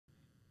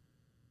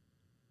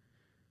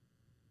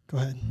Go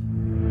ahead.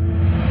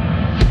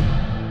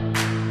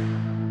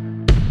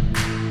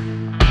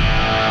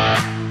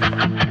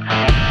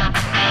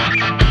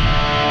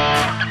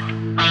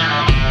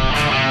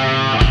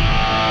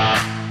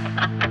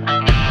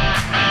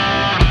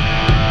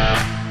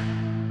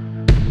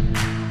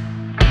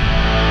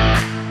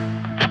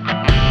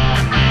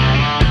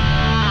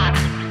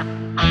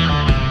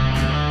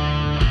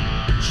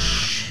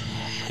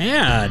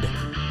 Chad.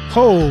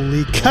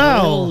 Holy cow.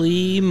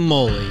 Holy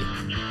moly.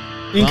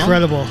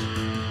 Incredible. Well,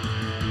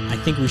 I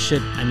think we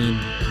should, I mean,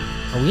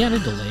 are we on a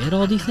delay at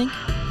all, do you think?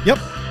 Yep.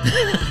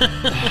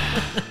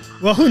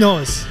 Well, who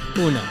knows?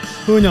 Who knows?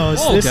 Who knows?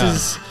 Oh, This God.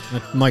 is...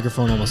 My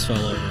microphone almost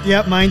fell over.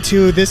 Yep, mine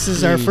too. This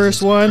is our Jesus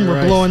first one. We're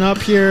Christ. blowing up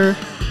here.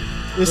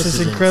 This is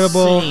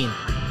incredible. Insane.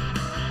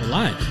 We're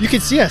live. You can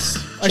see us.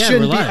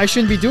 Chad, we're live. I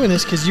shouldn't be doing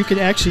this because you can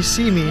actually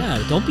see me.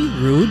 Yeah, don't be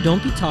rude.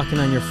 Don't be talking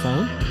on your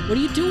phone. What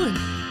are you doing?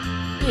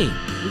 Hey,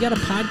 we got a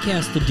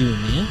podcast to do,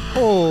 man.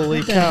 Holy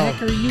What the cow.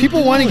 heck are you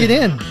People want to doing?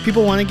 get in.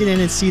 People want to get in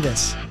and see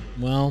this.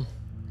 Well,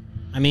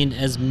 I mean,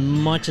 as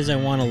much as I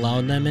want to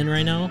allow them in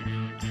right now,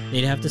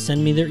 they'd have to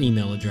send me their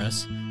email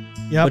address.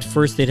 Yep. But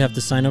first, they'd have to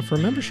sign up for a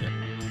membership.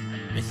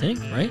 I think,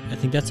 right? I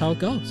think that's how it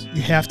goes.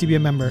 You have to be a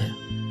member.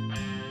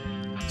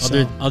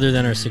 So, Other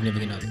than our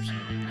significant others.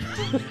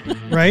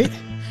 right?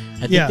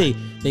 I think Yeah.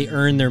 they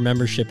earn their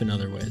membership in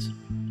other ways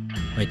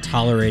by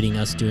tolerating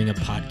us doing a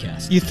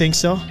podcast. You think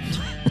so?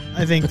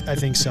 I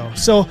think so.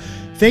 So,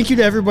 thank you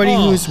to everybody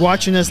who's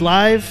watching us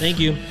live. Thank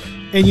you.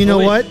 And you know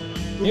wait. what?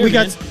 Here, we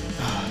got. man.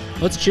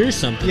 Let's cheers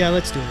something. Yeah,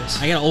 let's do this.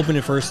 I gotta open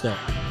it first, though.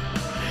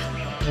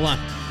 Hold on.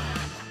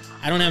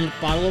 I don't have a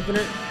bottle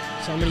opener,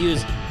 so I'm gonna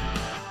use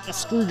a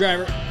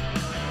screwdriver.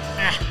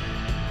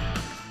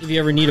 If you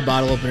ever need a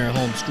bottle opener at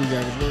home,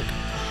 screwdrivers work.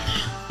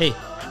 Hey,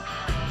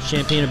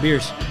 champagne of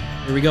beers.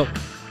 Here we go.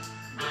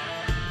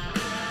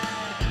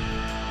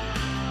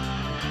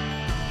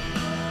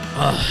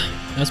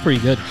 That's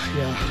pretty good.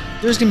 Yeah.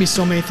 There's gonna be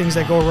so many things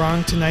that go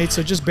wrong tonight,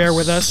 so just bear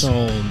with us. So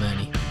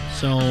many.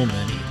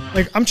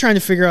 Like, I'm trying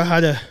to figure out how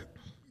to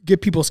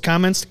get people's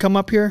comments to come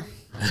up here.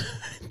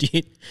 Do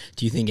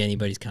you think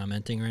anybody's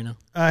commenting right now?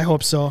 I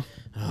hope so.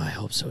 Oh, I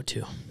hope so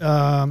too.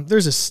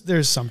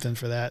 There's something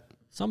for that.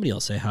 Somebody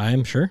else say hi,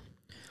 I'm sure.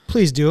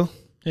 Please do.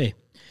 Hey,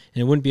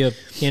 and it wouldn't be a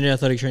Candid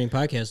Athletic Training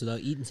podcast without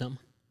eating something.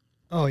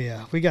 Oh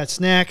yeah, we got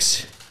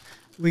snacks.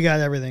 We got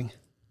everything.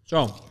 So,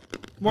 all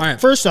right.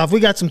 First off, we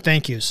got some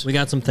thank yous. We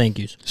got some thank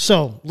yous.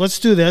 So let's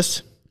do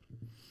this.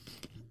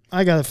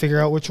 I got to figure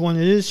out which one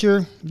it is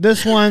here.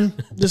 This one,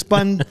 this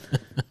button.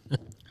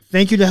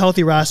 Thank you to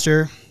Healthy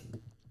Roster.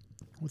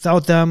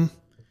 Without them,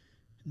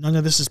 none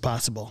of this is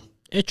possible.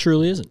 It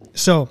truly isn't.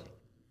 So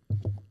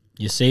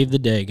You saved the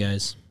day,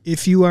 guys.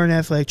 if you are an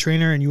athletic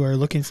trainer and you are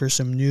looking for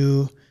some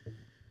new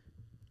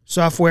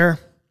software,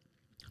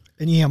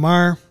 an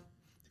EMR,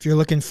 if you're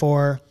looking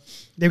for,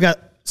 they've got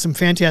some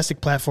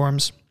fantastic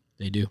platforms.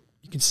 They do.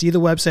 You can see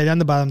the website on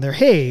the bottom there.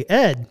 Hey,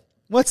 Ed,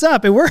 what's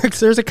up? It works.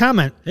 There's a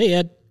comment. Hey,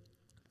 Ed.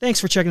 Thanks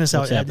for checking us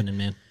What's out, Ed. happening,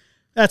 man?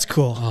 That's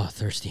cool. Oh,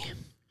 thirsty.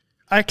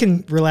 I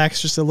can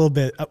relax just a little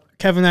bit.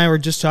 Kevin and I were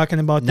just talking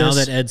about Now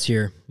this. that Ed's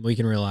here, we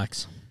can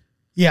relax.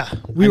 Yeah.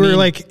 We were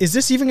like, is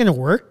this even going to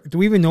work? Do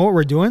we even know what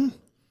we're doing?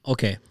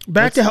 Okay.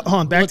 Back to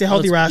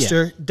Healthy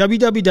Roster,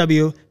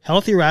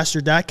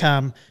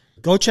 www.healthyroster.com.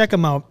 Go check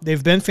them out.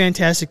 They've been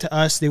fantastic to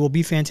us. They will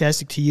be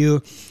fantastic to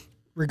you.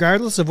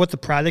 Regardless of what the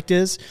product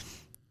is,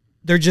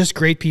 they're just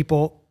great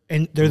people,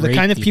 and they're the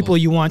kind of people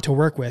you want to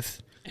work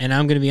with. And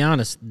I'm going to be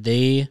honest,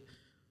 they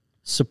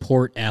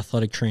support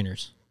athletic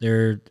trainers.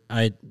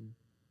 I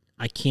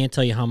can't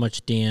tell you how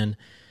much Dan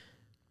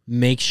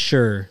makes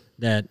sure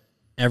that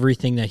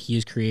everything that he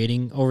is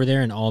creating over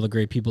there and all the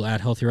great people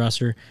at Healthy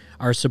Roster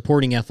are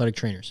supporting athletic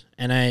trainers.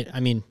 And I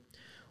mean,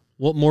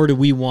 what more do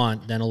we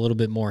want than a little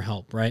bit more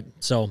help, right?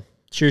 So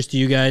cheers to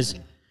you guys.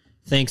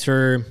 Thanks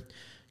for,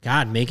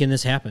 God, making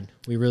this happen.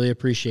 We really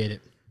appreciate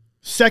it.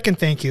 Second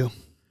thank you.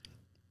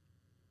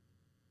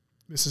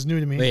 This is new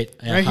to me. Wait,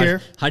 right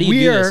here. How do you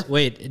do this?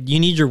 Wait, you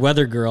need your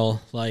weather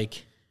girl,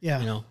 like, Yeah.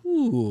 you know,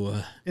 ooh.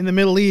 In the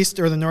Middle East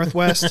or the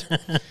Northwest.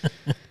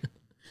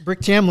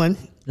 Brick Tamlin.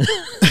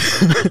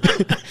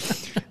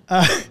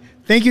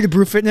 Thank you to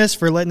Brew Fitness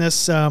for letting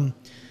us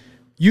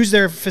use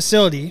their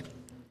facility.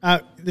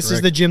 This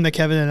is the gym that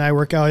Kevin and I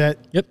work out at.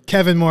 Yep.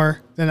 Kevin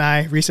more than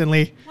I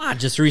recently.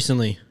 Just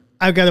recently.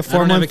 I've got a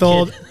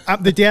 4-month-old.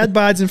 The dad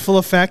bod's in full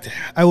effect.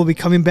 I will be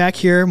coming back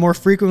here more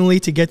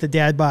frequently to get the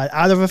dad bod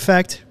out of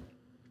effect.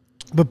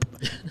 But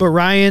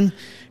Ryan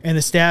and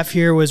the staff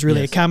here was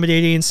really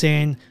accommodating and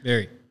saying,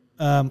 Very.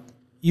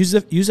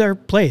 use our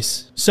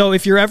place. So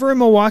if you're ever in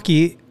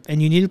Milwaukee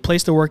and you need a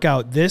place to work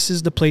out, this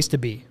is the place to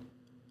be.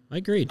 I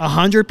agreed.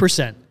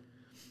 100%.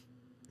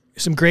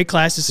 Some great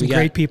classes, some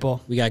great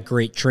people. We got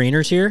great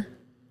trainers here.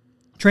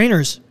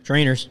 Trainers.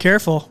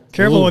 Careful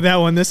with that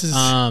one. This is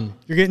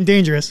you're getting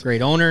dangerous.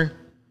 Great owner.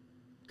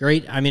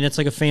 Great. I mean, it's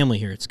like a family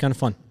here. It's kind of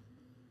fun.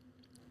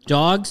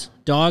 Dogs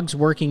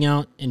working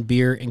out, and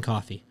beer and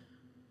coffee.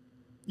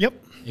 Yep.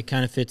 It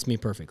kind of fits me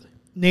perfectly.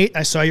 Nate,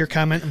 I saw your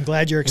comment. I'm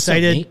glad you're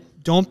excited.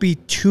 don't be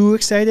too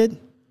excited.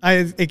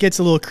 It gets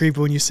a little creepy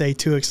when you say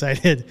too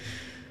excited.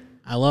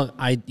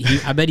 I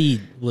bet he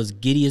was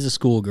giddy as a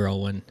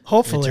schoolgirl when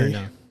Hopefully. it turned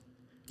on.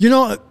 You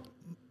know,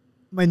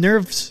 my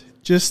nerves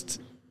just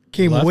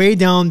came Left? way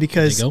down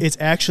because There you go. it's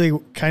actually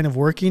kind of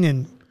working,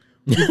 and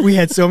we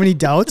had so many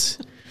doubts.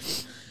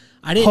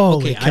 I didn't.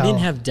 Holy Okay, I didn't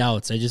cow. have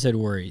doubts. I just had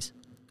worries.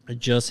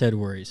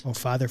 Oh,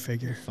 father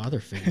figure. Father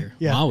figure.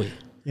 Yeah. Wowie.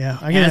 Yeah,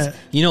 I'm gonna.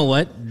 You know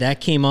what?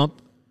 That came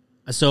up.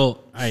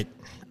 So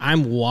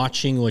I'm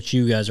watching what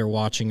you guys are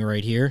watching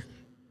right here.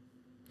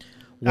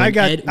 When I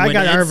got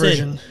our said-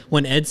 version.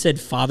 When Ed said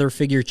father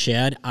figure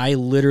Chad, I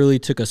literally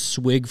took a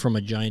swig from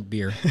a giant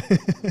beer.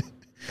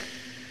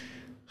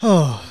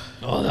 Oh,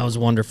 Oh, that was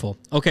wonderful.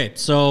 Okay,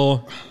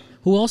 so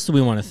who else do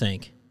we want to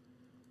thank?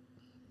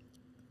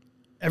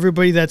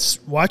 everybody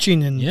that's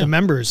watching and Yeah. the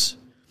members.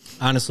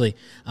 Honestly,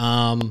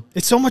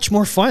 It's so much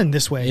more fun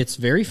this way. it's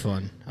very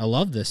fun. I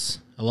love this.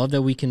 I love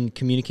that we can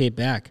communicate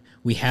back.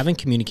 We haven't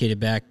communicated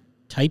back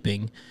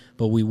typing,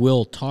 but we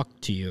will talk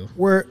to you,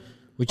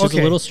 which is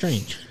a little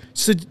strange.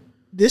 So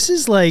this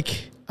is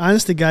like,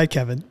 honest to God,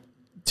 Kevin,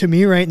 to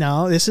me right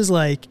now, this is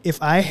like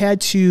if I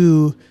had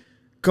to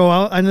go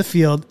out on the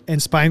field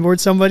and spine board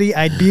somebody,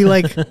 I'd be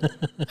like,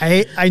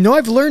 I know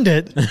I've learned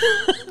it.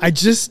 I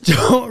just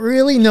don't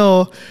really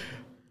know.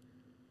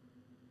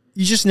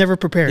 You just never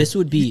prepare. This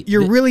would be-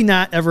 You're really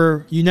not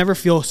ever, you never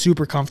feel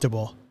super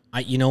comfortable.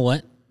 You know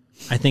what?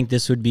 I think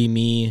this would be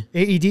me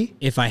AED?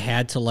 if I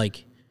had to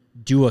like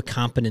do a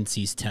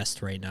competencies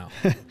test right now.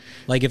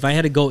 Like if I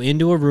had to go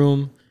into a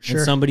room Sure.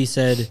 and somebody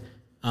said,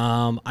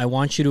 I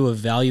want you to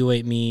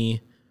evaluate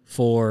me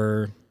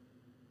for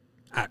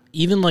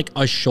even like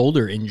a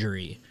shoulder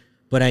injury,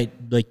 but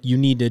you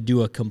need to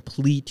do a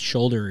complete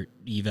shoulder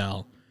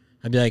eval.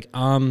 I'd be like,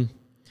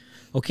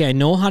 okay, I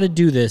know how to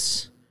do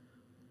this,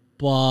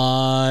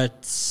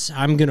 but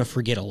I'm going to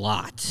forget a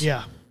lot.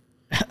 Yeah.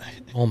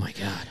 Oh my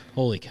God.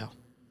 Holy cow.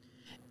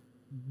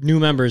 New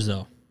members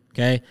though.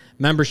 Okay.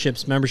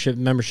 Memberships.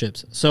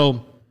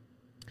 So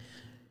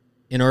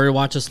in order to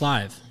watch us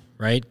live,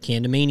 right?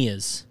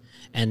 Candemanias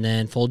and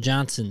then Full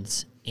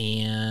Johnsons.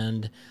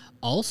 And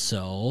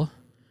also,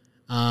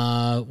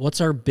 what's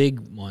our big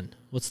one?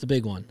 What's the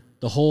big one?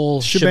 The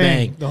whole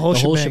shebang. The whole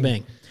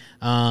shebang.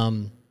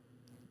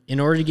 In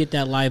order to get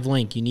that live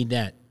link, you need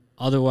that.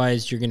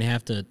 Otherwise, you're going to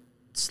have to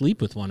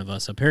sleep with one of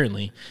us,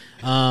 apparently.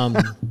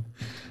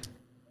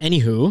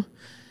 Anywho,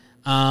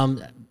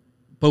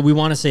 but we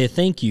want to say a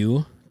thank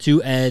you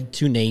to Ed,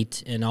 to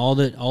Nate, and all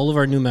of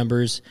our new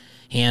members,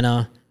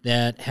 Hannah,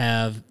 that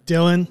have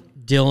Dylan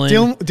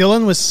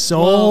was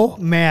so Well,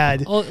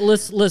 mad. Oh,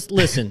 listen.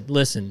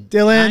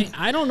 Dylan.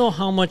 I don't know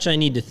how much I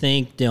need to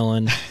thank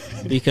Dylan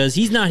because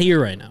he's not here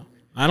right now.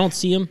 I don't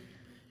see him,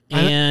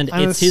 and on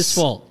a it's his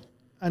fault.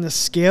 On a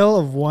scale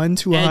of 1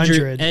 to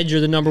 100, Ed,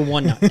 you're the number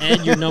one now.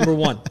 Ed, you're number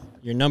one.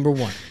 You're number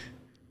one.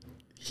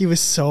 he was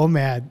so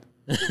mad.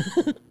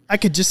 I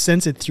could just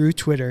sense it through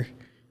Twitter.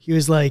 He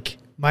was like,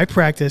 my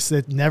practice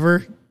that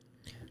never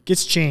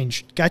gets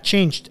changed, got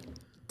changed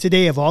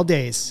today of all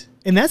days.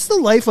 And that's the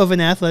life of an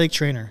athletic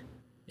trainer.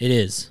 It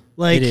is.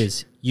 Like, it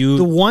is.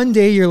 The one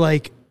day you're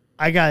like,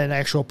 I got an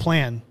actual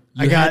plan.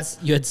 You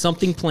had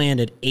something planned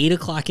at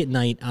 8:00 at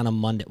night on a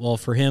Monday. Well,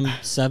 for him,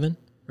 7,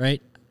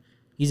 right?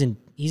 He's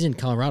in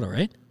Colorado,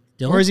 right?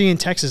 Dylan? Or is he in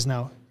Texas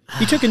now?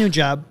 He took a new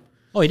job.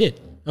 Oh, he did.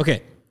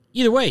 Okay.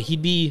 Either way,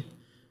 he'd be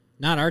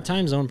not our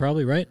time zone,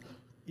 probably, right?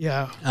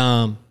 Yeah.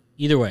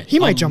 Either way, He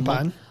might jump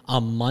on.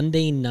 a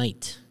Monday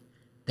night.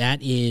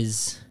 That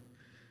is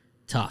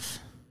tough.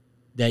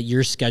 That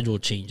your schedule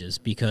changes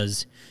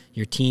because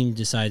your team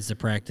decides to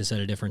practice at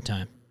a different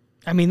time.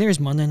 I mean, there's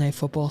Monday Night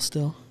Football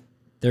still.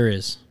 There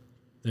is.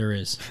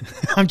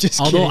 I'm just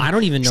Although kidding. I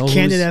don't even know It's who's-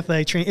 Candid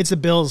Athletic Trainer. It's the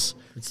Bills.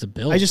 It's the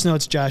Bills. I just know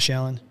it's Josh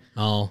Allen.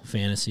 Oh,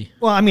 fantasy.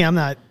 Well, I mean, I'm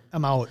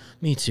out,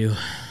 Me too.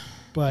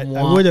 but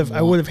I would have Pour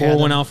had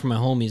one them. out for my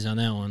homies on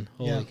that one.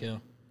 Holy Yeah.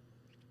 cow.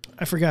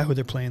 I forgot who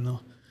they're playing though.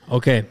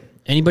 Okay.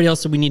 Anybody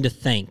else that we need to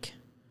thank?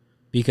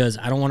 Because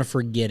I don't want to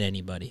forget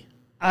anybody.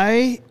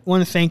 I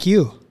want to thank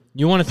you.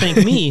 You want to thank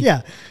me?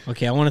 Yeah.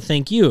 Okay, I want to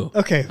thank you.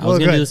 Okay, I was well, going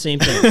to do good. the same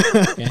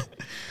thing.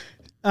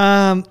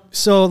 Okay.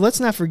 So let's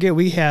not forget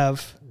we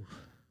have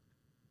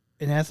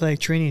an athletic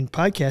training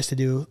podcast to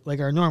do like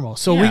our normal.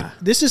 So Yeah.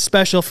 this is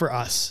special for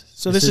us.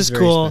 So this is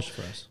very cool.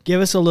 special for us.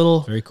 Give us a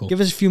little, Very cool. give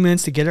us a few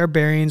minutes to get our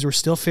bearings. We're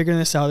still figuring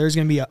this out. There's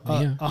going to be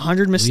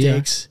 100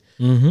 mistakes.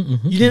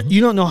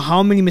 You don't know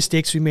how many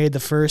mistakes we made the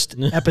first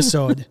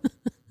episode.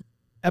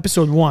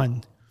 Episode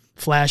 1,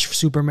 Flash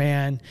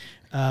Superman,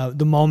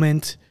 the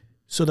moment.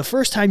 So the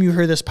first time you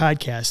heard this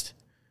podcast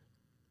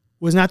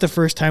was not the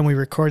first time we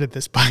recorded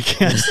this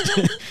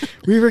podcast.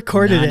 We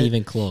recorded Not it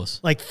even close.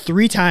 like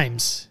 3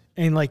 times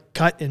and like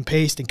cut and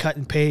paste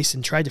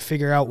and tried to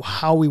figure out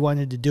how we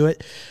wanted to do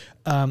it.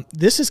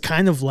 This is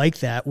kind of like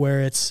that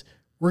where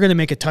we're going to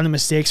make a ton of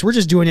mistakes. We're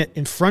just doing it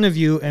in front of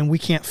you and we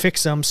can't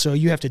fix them. So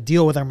you have to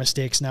deal with our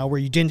mistakes now where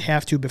you didn't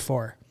have to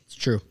before. It's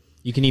true.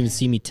 You can even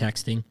see me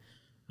texting.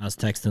 I was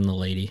texting the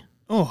lady.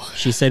 Oh,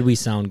 She said we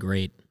sound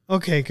great.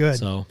 Okay, good.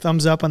 So-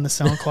 Thumbs up on the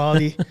sound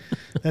quality.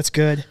 That's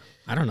good.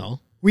 I don't know.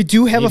 We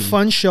do have Maybe. a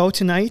fun show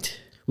tonight.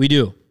 We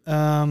do. Do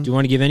you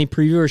want to give any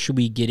preview, or should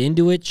we get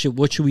into it?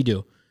 What should we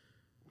do?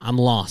 I'm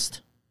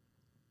lost.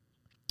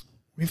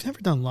 We've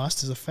never done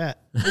Lost as a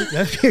Fat.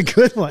 That'd be a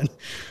good one.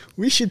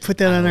 We should put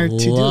that on our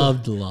to-do.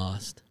 Loved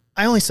Lost.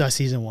 I only saw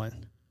season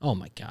 1. Oh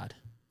my god.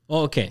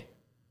 Oh, okay.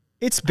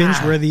 It's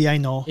binge-worthy, I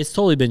know. It's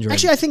totally binge worthy.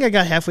 Actually, I think I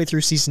got halfway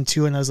through season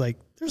 2, and I was like,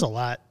 there's a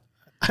lot.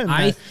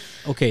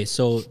 Okay,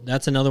 so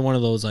that's another one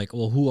of those like,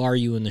 well, who are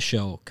you in the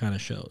show kind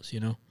of shows, you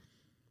know?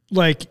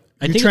 Like,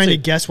 I you're think trying it's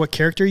to guess what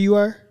character you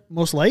are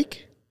most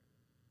like?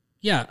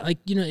 Yeah, like,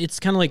 you know, it's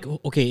kind of like,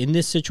 okay, in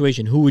this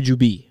situation, who would you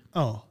be?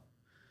 Oh.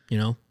 You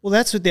know? Well,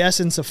 that's what the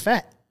essence of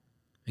fat.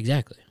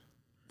 Exactly.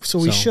 So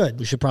we should.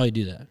 We should probably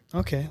do that.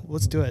 Okay,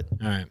 let's do it.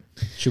 All right.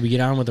 Should we get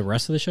on with the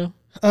rest of the show?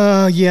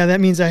 Yeah, that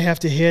means I have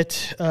to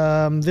hit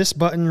this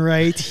button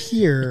right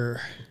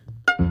here.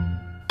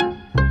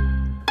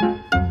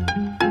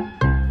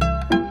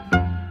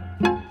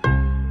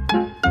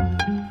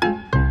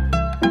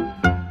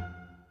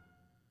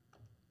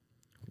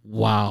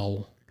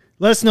 Wow.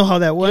 Let us know how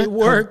that went. It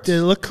worked. Did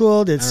it look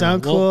cool? Did it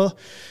sound cool?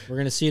 We're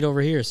gonna see it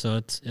over here, so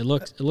it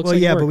looks Well,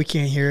 like yeah, it but we worked.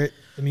 can't hear it.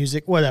 The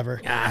music,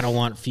 whatever. I don't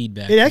want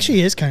feedback. It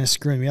actually is kind of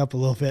screwing me up a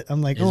little bit.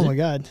 I'm like, Is oh it? my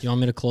god. Do you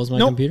want me to close my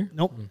Nope. computer?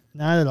 Nope.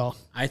 Not at all.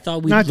 I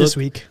thought we Not this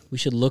week. We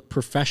should look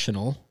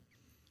professional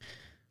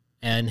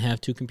and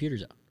have two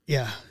computers out.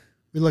 Yeah,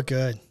 we look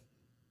good.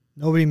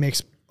 Nobody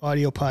makes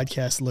audio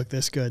podcasts look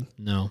this good.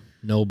 No,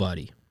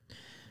 nobody.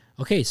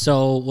 Okay,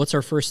 so what's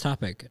our first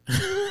topic?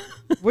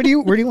 Where do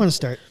you want to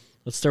start?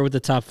 Let's start with the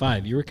top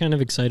 5. You were kind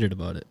of excited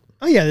about it.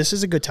 Oh yeah, this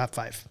is a good top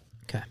 5.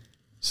 Okay.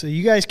 So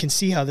you guys can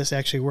see how this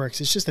actually works.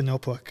 It's just a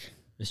notebook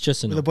It's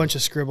just with a bunch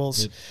of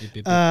scribbles.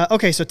 Yep.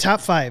 Okay, so top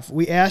 5.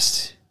 We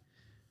asked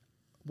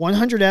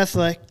 100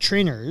 athletic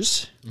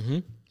trainers. Mm-hmm.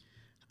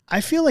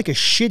 I feel like a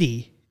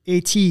shitty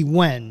AT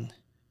when ...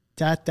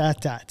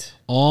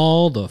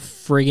 All the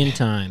friggin'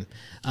 time.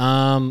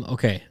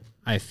 Okay.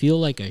 I feel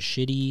like a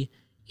shitty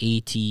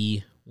AT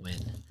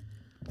win.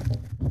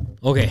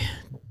 Okay.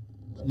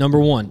 Number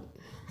 1.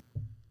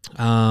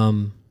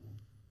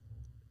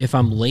 If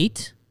I'm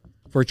late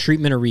for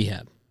treatment or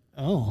rehab.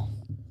 Oh.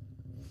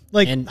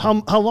 Like And- how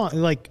long?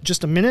 Like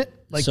just a minute?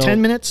 Like So-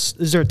 10 minutes?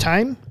 Is there a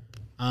time?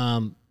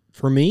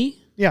 For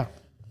me, Yeah.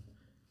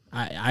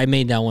 I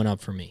made that one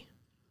up for me.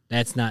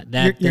 That's not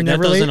that You're that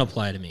never doesn't late?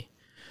 apply to me.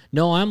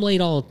 No, I'm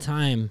late all the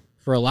time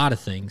for a lot of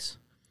things.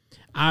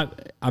 I'm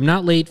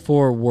not late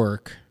for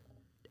work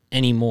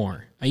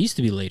anymore. I used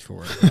to be late for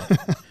work.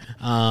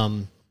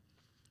 Though.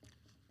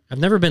 I've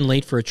never been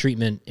late for a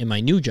treatment in my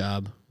new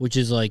job, which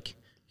is like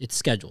it's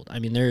scheduled. I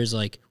mean, there's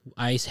like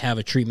I have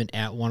a treatment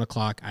at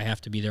 1:00. I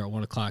have to be there at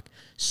 1:00,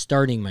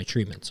 starting my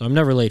treatment. So I'm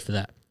never late for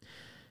that.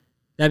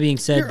 That being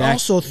said, You're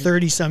also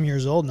 30 some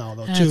years old now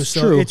though, too. That's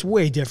So true. it's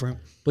way different.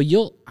 But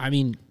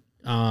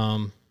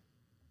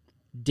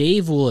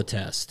Dave will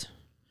attest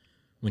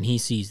when he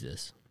sees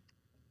this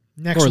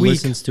Next or week.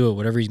 listens to it,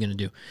 whatever he's going to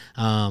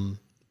do.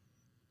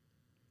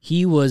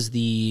 He was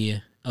the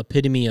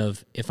epitome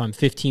of if I'm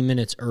 15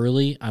 minutes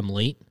early, I'm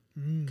late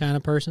kind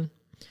of person.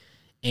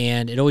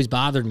 And it always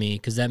bothered me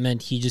because that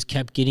meant he just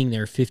kept getting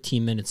there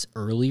 15 minutes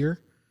earlier.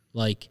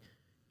 Like,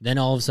 then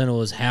all of a sudden it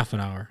was half an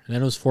hour, and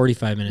then it was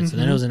 45 minutes,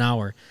 and then it was an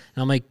hour.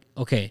 And I'm like,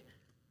 okay,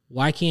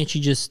 why can't you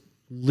just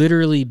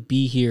literally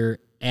be here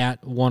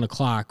at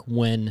 1:00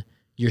 when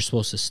you're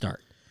supposed to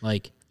start?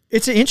 Like,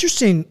 It's an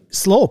interesting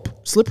slope,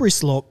 slippery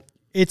slope.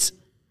 It's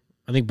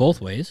I think both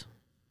ways.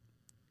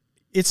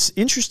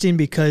 interesting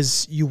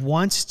because you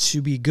want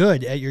to be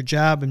good at your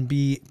job and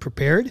be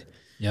prepared,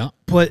 Yeah.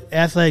 but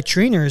athletic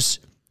trainers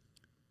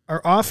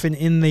are often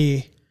in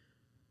the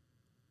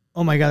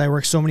oh my god, I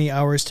work so many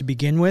hours to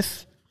begin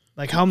with.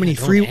 Like how many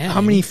don't free add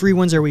how many any. free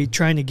ones are we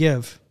trying to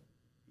give?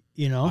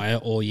 You know?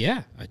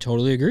 Yeah, I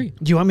totally agree.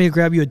 Do you want me to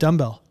grab you a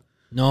dumbbell?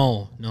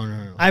 No.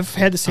 I've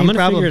had the same gonna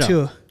problem figure it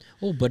too. out.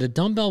 Oh, but a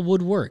dumbbell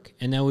would work,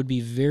 and that would be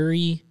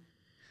very,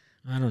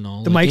 I don't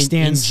know, The mic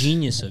stands.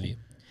 ingenious of you.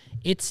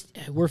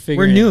 We're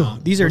figuring. new. It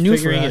out. These are We're new for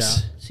figuring it us.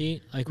 out.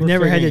 See, like We we're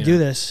never had to figuring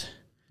do it out. this.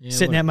 Yeah,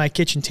 Sitting at my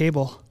kitchen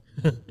table.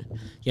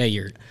 Yeah,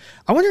 you're.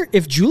 I wonder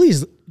if Julie,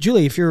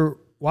 if you're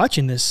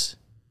watching this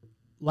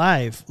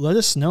live, let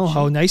us know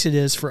how nice it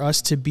is for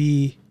us to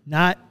be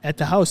not at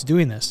the house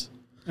doing this.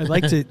 I'd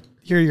like to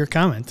hear your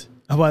comment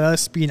about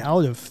us being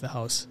out of the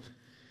house.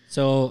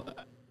 So,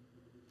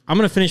 I'm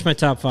gonna finish my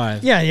top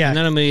 5. Yeah. And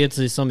then I'm gonna get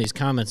to some of these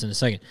comments in a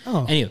second.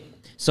 Oh. Anyway,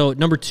 so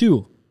number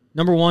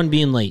 1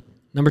 being late.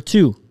 Number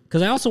 2,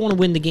 because I also want to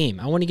win the game.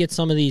 I want to get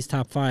some of these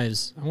top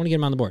 5s. I want to get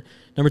them on the board.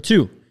 Number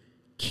 2,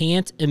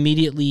 can't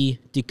immediately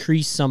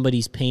decrease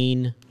somebody's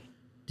pain,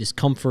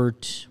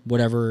 discomfort,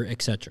 whatever,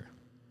 etc.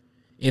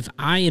 If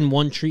I, in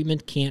one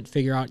treatment, can't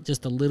figure out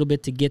just a little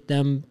bit to get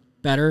them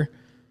better,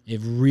 it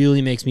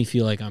really makes me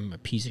feel like I'm a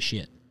piece of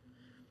shit.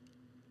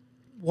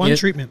 One It-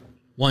 treatment,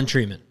 One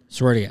treatment.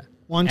 Swear to God.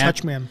 one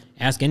touch, man.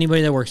 Ask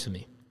anybody that works with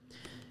me.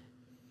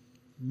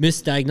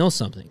 Misdiagnose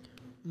something.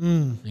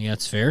 I think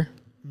that's fair.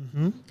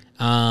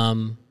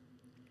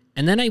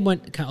 And then I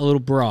went a little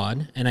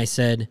broad and I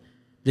said,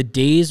 the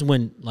days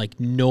when like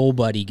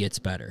nobody gets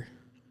better.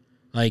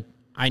 Like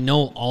I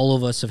know all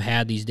of us have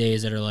had these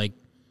days that are like,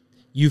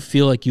 you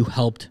feel like you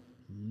helped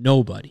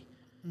nobody.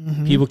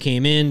 Mm-hmm. People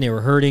came in, they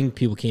were hurting.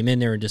 People came in,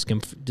 they were in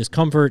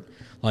discomfort.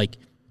 Like,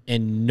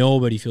 and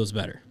nobody feels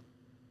better.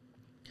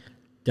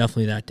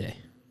 Definitely that day.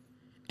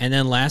 And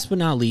then last but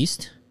not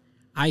least,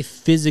 I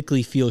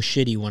physically feel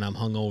shitty when I'm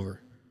hungover.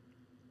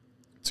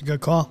 It's a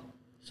good call.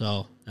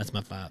 So that's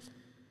my 5.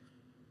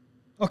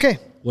 Okay.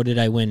 What did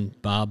I win,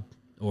 Bob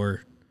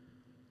or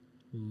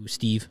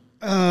Steve?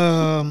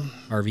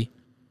 Harvey.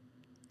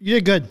 You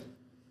did good.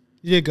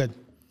 You did good.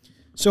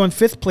 So in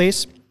 5th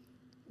place,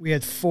 we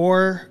had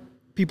 4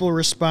 people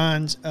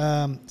respond.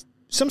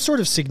 Some sort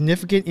of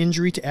significant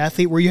injury to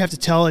athlete where you have to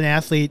tell an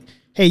athlete,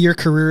 hey, your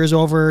career is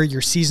over,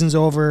 your season's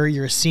over,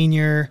 you're a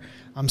senior,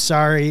 I'm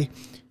sorry,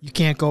 you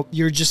can't go,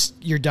 you're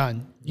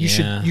done. You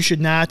should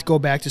not go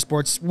back to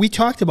sports. We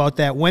talked about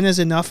that. When is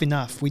enough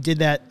enough? We did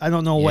that. I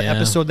don't know what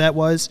episode that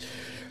was.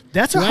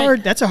 That's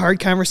a hard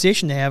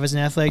conversation to have as an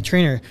athletic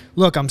trainer.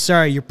 Look, I'm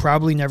sorry, you're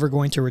probably never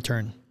going to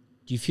return.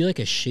 Do you feel like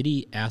a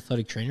shitty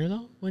athletic trainer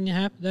though when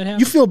that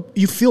happens?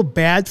 You feel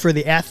bad for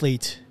the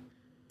athlete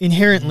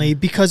inherently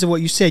because of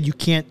what you said. You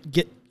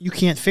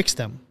can't fix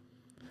them.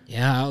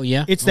 Yeah, oh,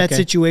 yeah. It's that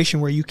situation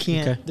where you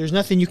can't. Okay. There's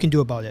nothing you can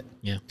do about it.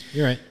 Yeah,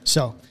 you're right.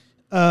 So,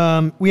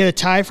 we had a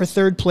tie for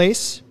 3rd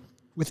place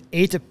with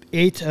 8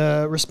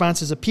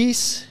 responses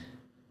apiece.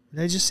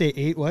 Did I just say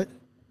 8? What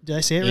did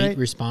I say it 8 right? 8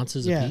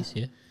 responses apiece.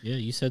 Yeah.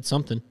 You said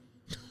something.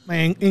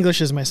 My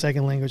English is my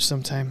second language.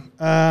 Sometime.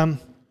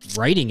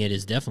 Writing it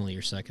is definitely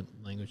your second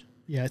language.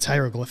 Yeah, it's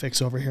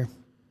hieroglyphics over here.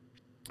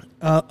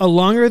 A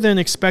longer than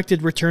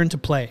expected return to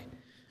play.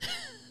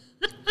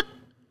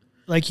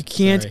 Like you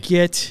can't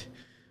get.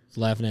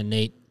 Laughing at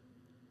Nate.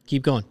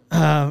 Keep going.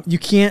 You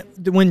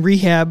can't when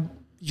rehab.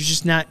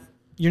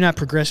 You're not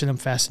progressing them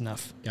fast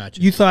enough. Gotcha.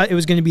 You thought it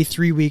was going to be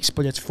 3 weeks,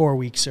 but it's 4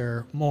 weeks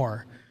or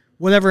more,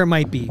 whatever it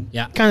might be.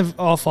 Yeah, kind of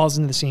all falls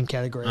into the same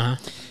category.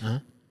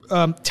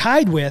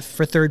 Tied with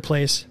for 3rd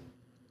place,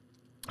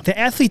 the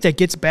athlete that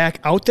gets back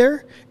out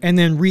there and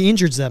then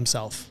re-injures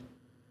themselves.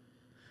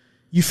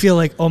 You feel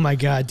like, oh my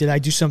God, did I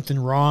do something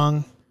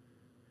wrong?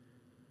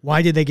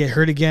 Why did they get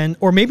hurt again?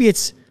 Or maybe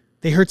it's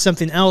they hurt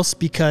something else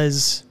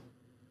because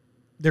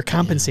they're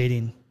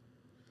compensating.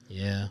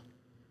 Yeah.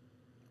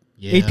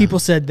 8 people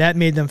said that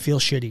made them feel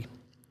shitty.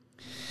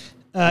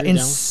 In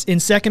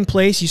 2nd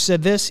place, you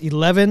said this,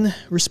 11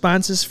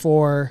 responses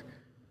for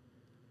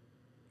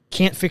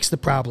can't fix the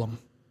problem.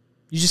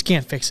 You just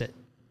can't fix it.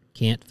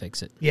 Can't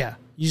fix it. Yeah.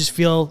 You just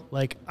feel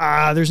like,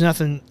 there's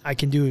nothing I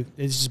can do.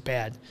 It's just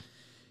bad.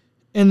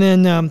 And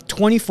then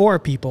 24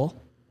 people,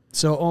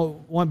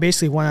 so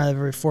basically 1 out of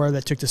every 4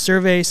 that took the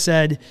survey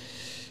said,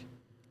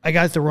 I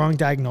got the wrong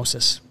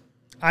diagnosis.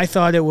 I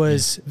thought it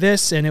was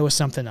this and it was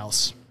something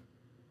else.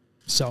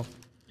 So.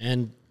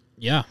 And,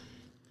 yeah.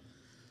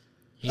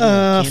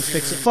 Can't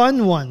fix it.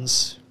 Fun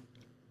ones.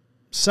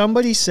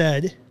 Somebody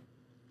said,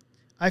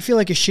 I feel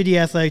like a shitty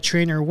athletic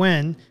trainer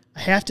when I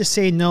have to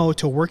say no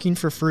to working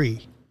for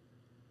free.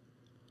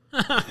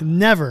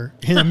 Never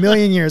in a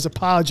million years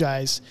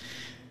apologize.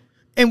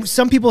 And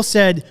some people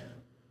said,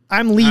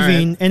 I'm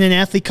leaving, and an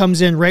athlete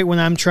comes in right when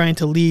I'm trying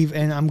to leave,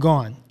 and I'm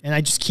gone. And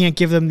I just can't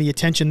give them the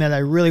attention that I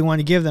really want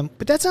to give them.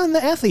 But that's on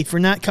the athlete for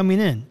not coming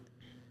in.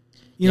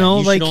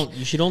 You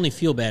should only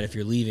feel bad if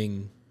you're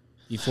leaving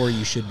before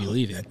you should be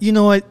leaving. You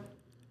know what?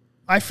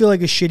 I feel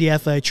like a shitty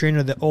athletic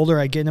trainer the older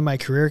I get into my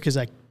career because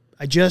it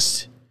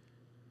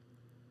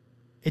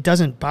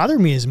doesn't bother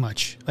me as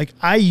much. Like,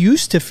 I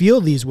used to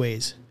feel these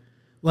ways.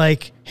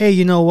 Like, hey,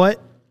 you know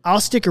what? I'll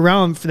stick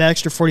around for that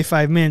extra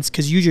 45 minutes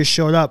because you just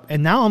showed up.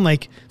 And now I'm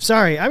like,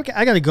 sorry, I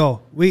got to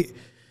go.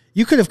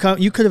 You could have come.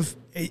 You could have.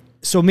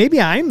 So maybe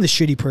I'm the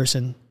shitty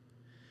person.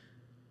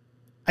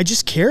 I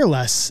just care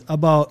less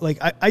about, like,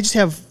 I just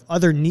have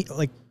other need.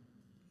 Like,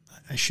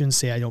 I shouldn't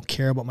say I don't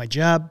care about my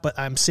job, but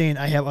I'm saying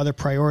I have other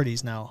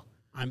priorities now.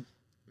 I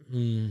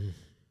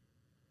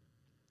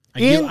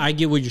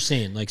get what you're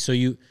saying. Like, so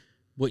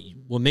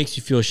what makes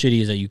you feel shitty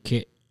is that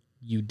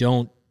you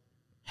don't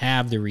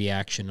have the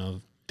reaction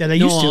of, that I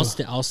used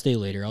to. I'll stay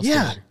later. I'll stay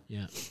later.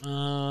 Yeah.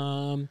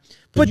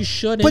 But you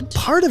shouldn't. But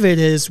part of it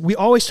is we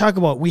always talk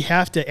about we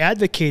have to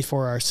advocate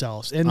for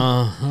ourselves. And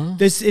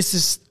it's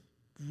just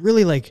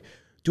really like,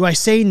 do I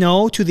say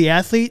no to the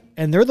athlete?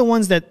 And they're the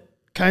ones that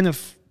kind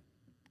of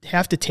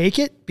have to take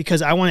it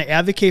because I want to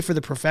advocate for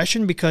the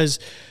profession, because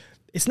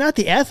it's not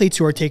the athletes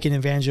who are taking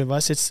advantage of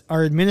us. It's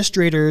our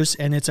administrators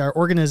and it's our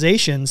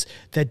organizations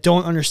that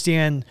don't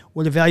understand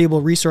what a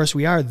valuable resource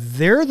we are.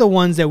 They're the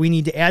ones that we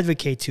need to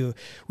advocate to.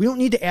 We don't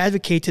need to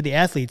advocate to the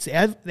athletes.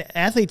 The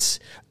athletes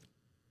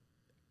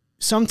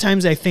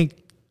sometimes, I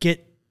think,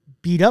 get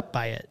beat up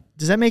by it.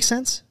 Does that make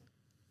sense?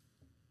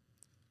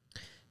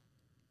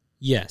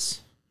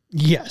 Yes.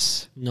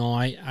 Yes. No,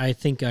 I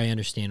think I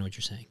understand what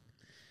you're saying.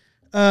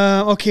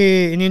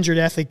 Okay, an injured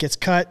athlete gets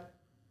cut.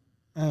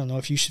 I don't know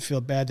if you should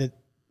feel bad that...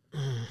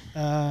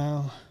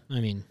 I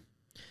mean,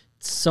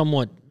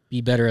 somewhat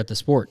be better at the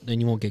sport. Then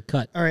you won't get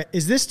cut. All right.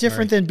 Is this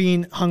different than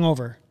being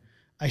hungover?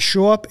 I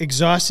show up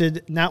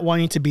exhausted, not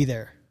wanting to be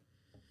there.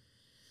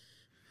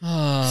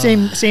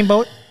 Same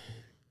boat?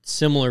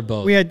 Similar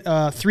boat. We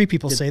had 3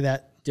 people say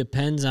that.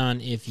 Depends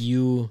on if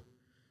you're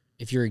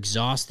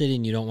exhausted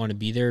and you don't want to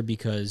be there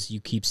because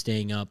you keep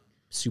staying up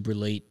super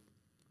late,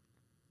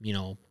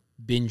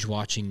 binge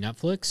watching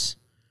Netflix,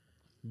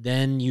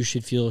 then you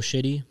should feel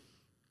shitty.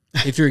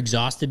 If you're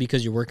exhausted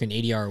because you're working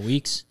 80-hour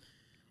weeks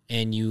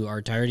and you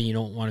are tired and you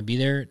don't want to be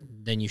there,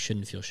 then you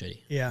shouldn't feel shitty.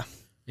 Yeah.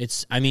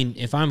 If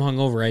I'm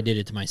hungover, I did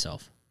it to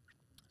myself.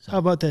 So. How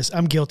about this?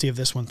 I'm guilty of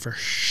this one for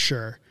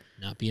sure.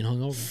 Not being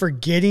hungover.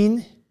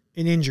 Forgetting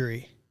an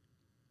injury.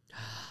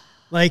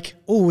 Like,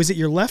 oh, is it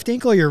your left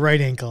ankle or your right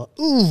ankle?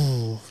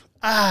 Ooh.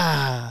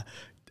 I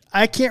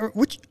can't.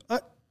 Which?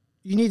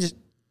 You need to.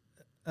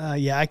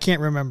 I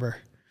can't remember.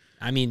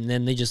 I mean,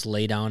 then they just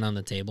lay down on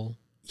the table.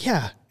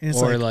 Yeah. And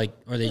it's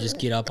or they just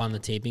get up on the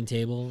taping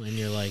table and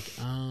you're like,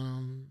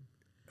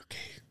 okay.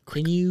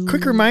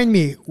 Quick remind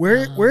me,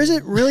 where does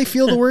it really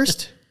feel the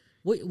worst?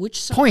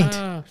 Which side? Point.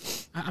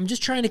 I'm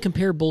just trying to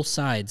compare both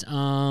sides.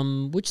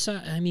 Which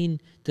side? I mean,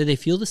 do they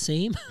feel the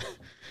same?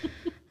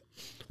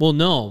 Well,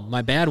 no,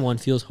 my bad one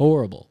feels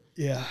horrible.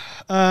 Yeah.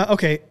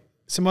 Okay.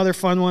 Some other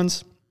fun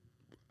ones.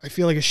 I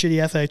feel like a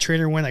shitty athletic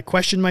trainer when I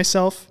question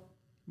myself.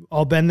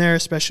 All been there,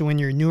 especially when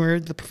you're newer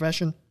to the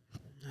profession.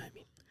 I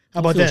mean, how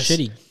about this?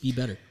 Shitty. Be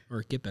better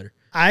or get better.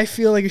 I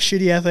feel like a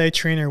shitty athletic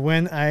trainer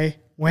when I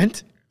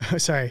went.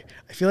 Sorry.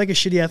 I feel like a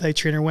shitty athletic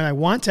trainer when I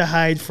want to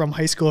hide from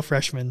high school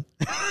freshmen.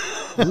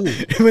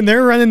 When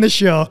they're running the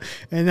show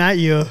and not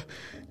you.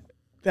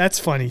 That's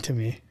funny to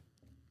me.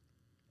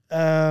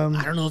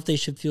 I don't know if they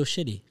should feel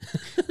shitty.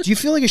 Do you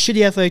feel like a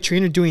shitty athletic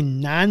trainer doing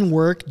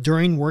non-work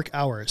during work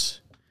hours?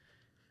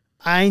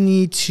 I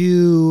need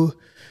to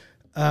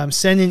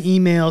send an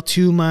email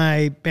to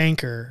my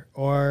banker,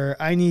 or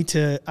I'm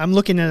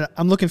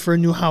looking for a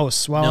new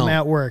house while I'm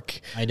at work.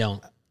 I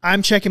don't.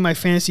 I'm checking my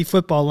fantasy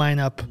football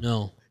lineup.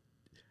 No.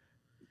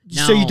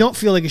 So you don't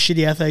feel like a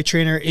shitty athletic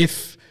trainer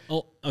if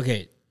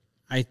okay.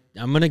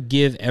 I'm going to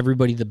give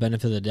everybody the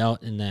benefit of the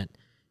doubt in that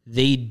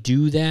they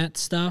do that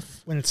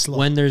stuff when it's slow.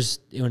 When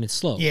it's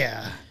slow.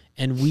 Yeah.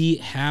 And we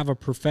have a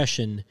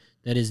profession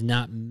that is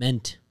not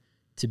meant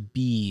to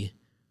be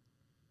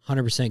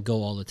 100%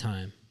 go all the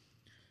time.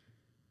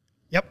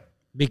 Yep.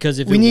 Because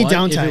if we need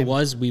downtime. If it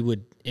was,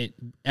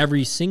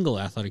 every single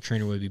athletic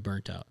trainer would be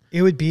burnt out.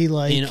 It would be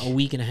like in a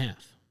week and a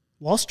half.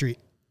 Wall Street.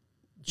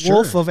 Sure.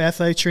 Wolf of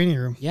athletic training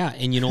room. Yeah,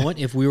 and you know what?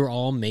 If we were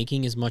all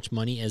making as much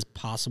money as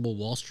possible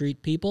Wall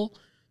Street people,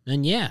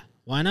 then yeah,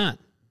 why not?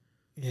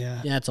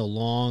 Yeah. That's a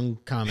long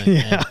comment.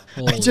 Yeah.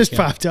 It just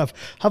popped up.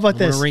 How about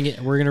this? We're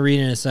going to read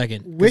it in a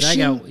second.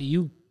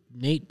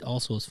 Nate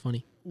also is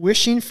funny.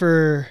 Wishing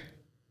for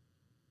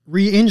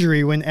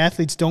re-injury when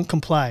athletes don't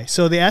comply.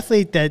 So the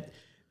athlete that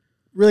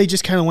really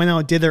just kind of went out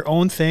and did their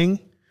own thing,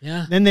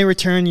 then they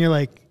return, you're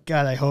like,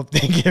 God, I hope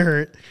they get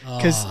hurt.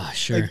 Because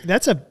sure.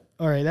 That's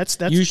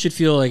you should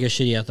feel like a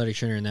shitty athletic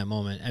trainer in that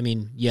moment. I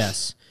mean,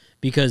 yes.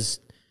 Because,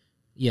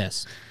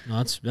 yes.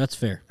 No, that's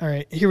fair. All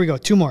right, here we go.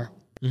 2 more.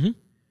 Mm-hmm.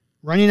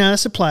 Running out of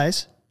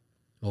supplies.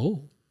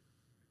 Oh.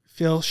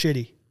 Feel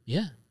shitty.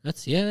 Yeah.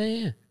 That's,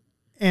 yeah.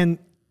 And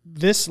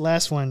this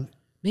last one.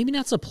 Maybe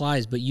not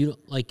supplies, but you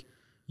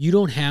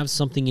don't have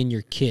something in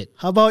your kit.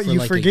 How about you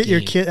forget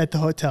your kit at the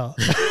hotel?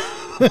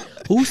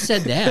 Who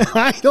said that?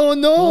 I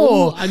don't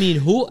know.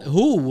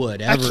 Who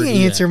would ever? I can't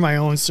answer my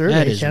own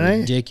survey, can I?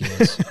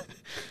 Ridiculous.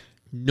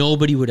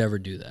 Nobody would ever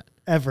do that.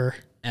 Ever.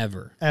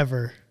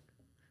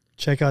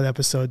 Check out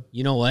episode.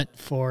 You know what?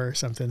 4 or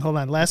something. Hold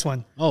on, last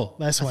one. Oh,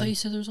 last I one. thought you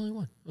said there was only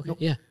one. Okay, nope.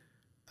 Yeah.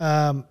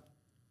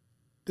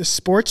 The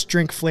sports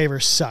drink flavor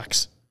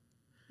sucks.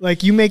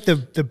 Like you make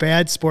the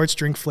bad sports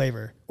drink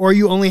flavor, or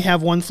you only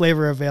have one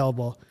flavor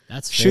available.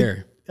 That's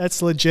fair.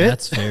 That's legit.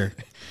 That's fair.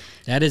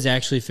 That is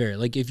actually fair.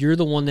 Like if you're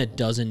the one that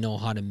doesn't know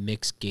how to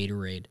mix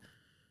Gatorade,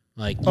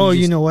 like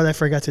you know what I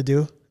forgot to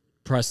do?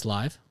 Press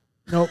live.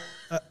 Nope,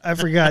 I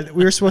forgot.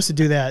 We were supposed to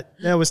do that.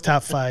 That was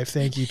top 5.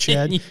 Thank you,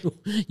 Chad.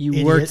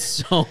 you worked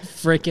so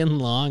freaking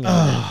long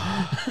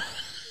on it.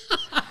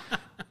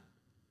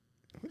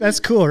 That's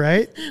cool,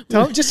 right?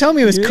 Just tell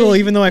me it was cool,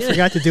 even though I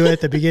forgot to do it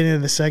at the beginning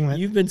of the segment.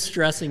 You've been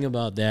stressing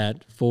about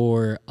that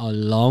for a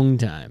long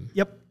time.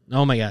 Yep.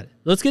 Oh, my God.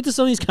 Let's get to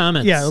some of these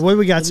comments. Yeah, what do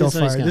we got so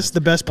far? This is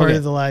the best part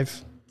of the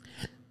live.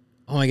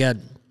 Oh, my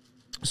God.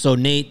 So,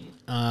 Nate,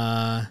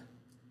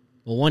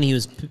 one, he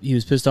was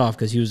pissed off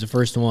because he was the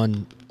first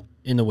one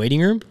in the waiting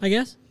room, I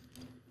guess.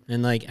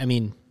 And, if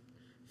you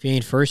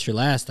ain't first, you're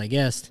last, I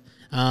guess.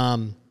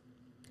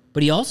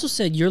 But he also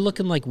said, you're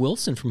looking like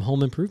Wilson from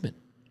Home Improvement.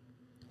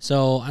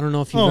 So, I don't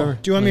know if you've ever...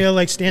 Do you want me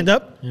to, stand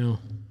up? You know.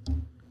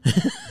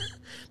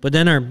 But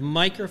then our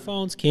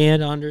microphones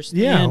can't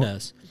understand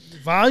us.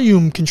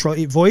 Volume control,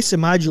 voice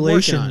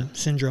modulation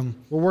syndrome.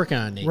 We're working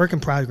on it, Nate. Work in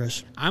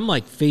progress. I'm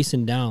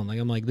facing down.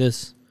 I'm like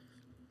this.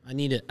 I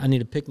need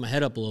to pick my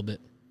head up a little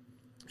bit.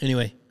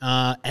 Anyway,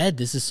 Ed,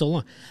 this is so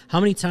long. How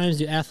many times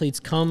do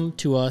athletes come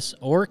to us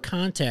or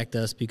contact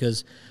us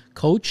because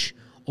coach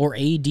or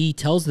AD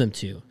tells them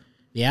to.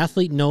 The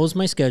athlete knows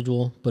my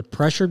schedule, but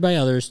pressured by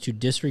others to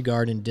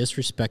disregard and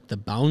disrespect the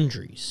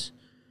boundaries.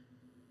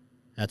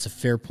 That's a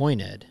fair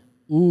point, Ed.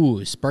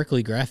 Ooh,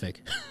 sparkly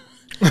graphic.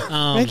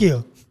 Thank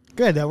you.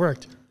 Good, that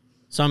worked.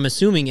 So I'm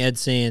assuming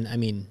Ed's saying, I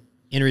mean,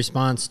 in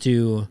response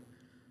to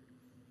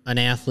an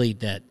athlete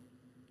that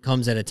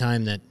comes at a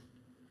time that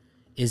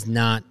is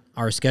not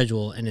our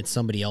schedule and it's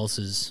somebody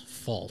else's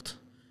fault.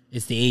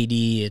 It's the AD,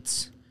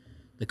 it's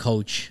the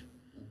coach,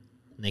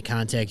 and they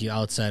contact you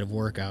outside of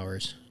work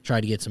hours, try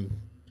to get some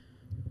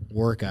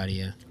work out of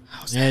you.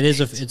 And it's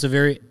a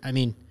fair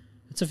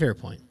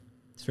point.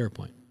 It's a fair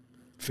point.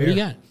 Fair. What do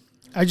you got?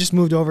 I just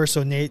moved over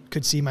so Nate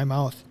could see my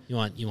mouth. You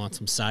want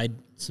some side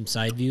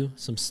view,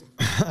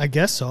 I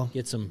guess so.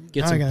 get some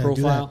Now I gotta do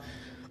profile. that.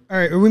 All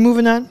right, are we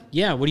moving on?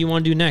 Yeah, what do you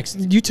want to do next?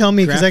 You tell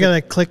me because I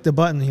Graphic- gotta click the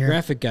button here.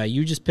 Graphic guy,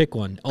 you just pick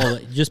one. Oh,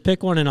 just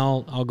pick one and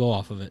I'll go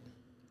off of it.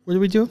 What do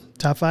we do?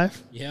 Top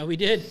 5? Yeah, we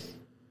did.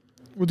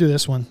 We'll do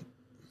this one.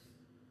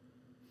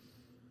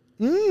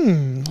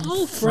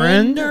 Oh,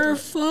 Friend friend or Or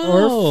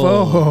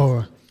foe.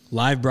 foe.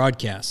 Live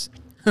broadcast.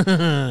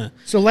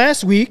 So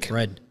last week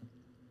Red.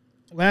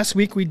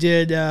 we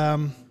did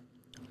a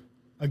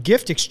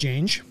gift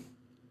exchange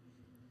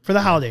for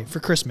the holiday, for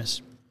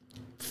Christmas.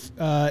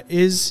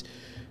 Is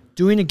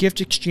doing a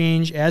gift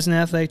exchange as an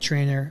athletic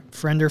trainer,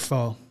 friend or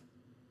foe?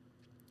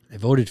 I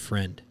voted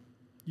friend.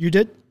 You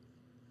did?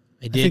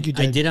 I did. think you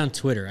did. I did on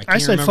Twitter. I I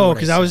can't said remember foe what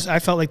because I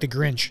felt like the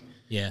Grinch.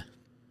 Yeah.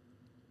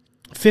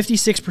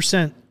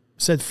 56%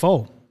 said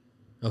foe.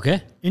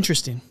 Okay.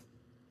 Interesting.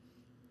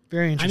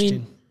 Very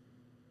interesting.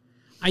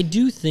 I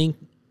do think,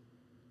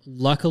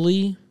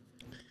 luckily,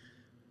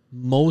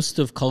 most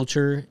of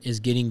culture is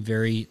getting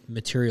very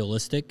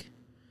materialistic,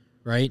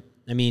 right?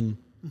 I mean,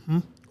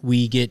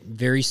 we get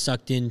very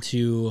sucked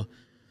into,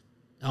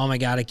 oh my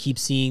God, I keep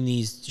seeing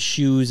these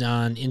shoes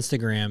on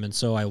Instagram, and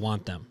so I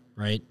want them,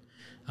 right?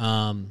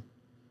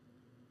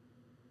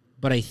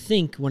 But I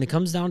think when it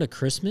comes down to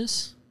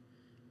Christmas,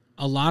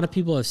 a lot of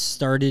people have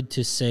started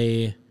to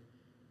say,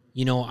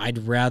 you know, I'd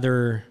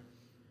rather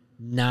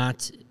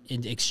not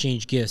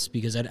exchange gifts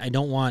because I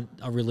don't want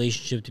a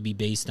relationship to be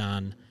based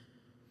on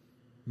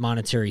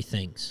monetary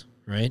things,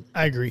 right?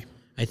 I agree.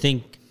 I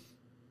think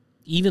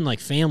even like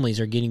families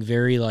are getting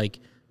very like,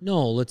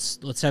 no,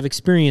 let's have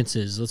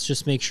experiences. Let's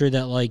just make sure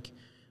that like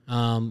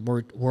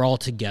we're all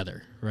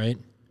together, right?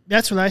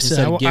 That's what I said.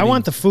 Instead of I giving-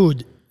 want the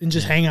food and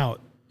just hang out.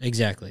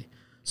 Exactly.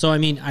 So I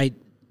mean,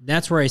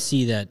 that's where I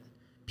see that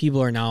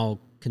people are now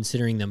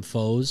considering them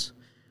foes,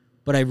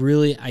 but I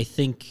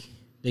think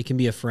they can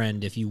be a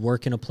friend if you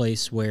work in a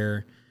place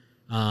where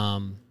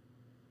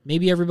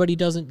maybe everybody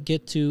doesn't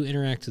get to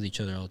interact with each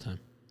other all the time.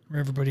 Where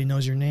everybody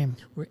knows your name.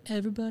 Where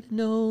everybody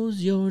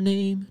knows your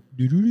name.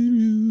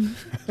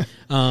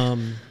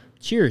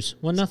 Cheers.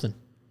 1-0.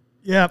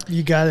 Yeah,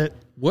 you got it.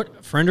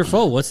 What friend or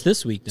foe? What's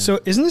this week then? So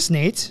isn't this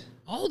Nate?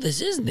 Oh,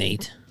 this is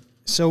Nate.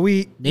 So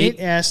Nate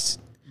asked,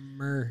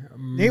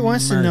 Nate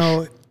wants to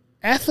know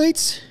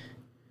athletes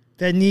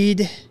that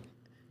need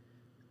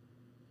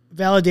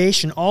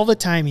validation all the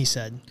time, he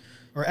said,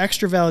 or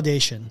extra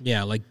validation.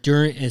 Yeah, like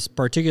during, it's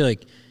particularly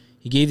like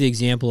he gave the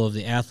example of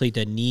the athlete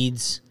that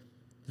needs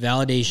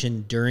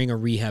validation during a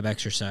rehab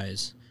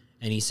exercise.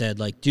 And he said,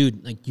 like,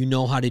 dude, like, you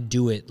know how to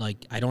do it.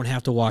 Like, I don't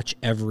have to watch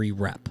every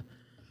rep.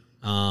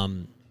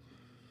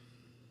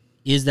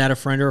 Is that a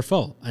friend or a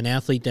foe? An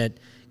athlete that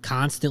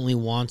constantly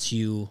wants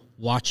you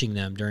watching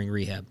them during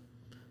rehab.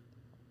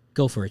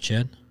 Go for it,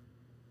 Chad.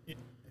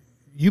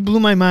 You blew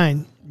my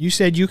mind. You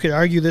said you could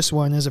argue this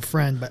one as a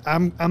friend, but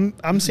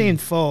I'm saying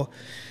foe.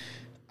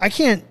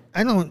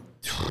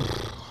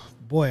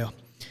 Boy.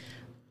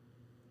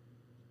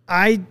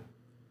 A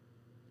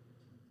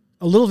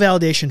little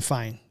validation,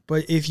 fine.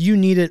 But if you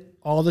need it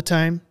all the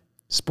time,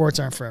 sports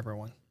aren't for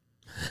everyone.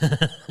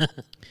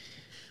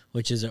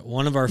 Which is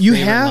one of our favorite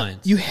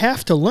lines. You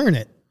have to learn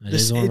it.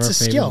 Is one of it's our a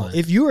favorite skill. lines.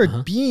 If you are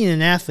being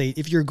an athlete,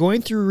 if you're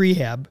going through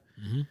rehab,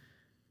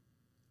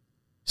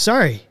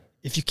 sorry,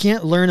 if you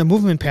can't learn a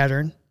movement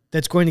pattern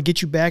that's going to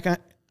get you back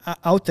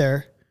out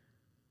there,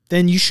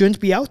 then you shouldn't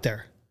be out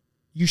there.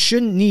 You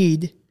shouldn't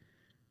need.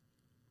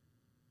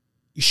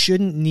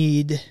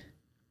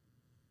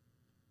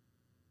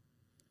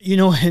 You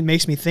know what it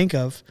makes me think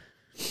of?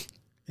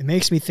 It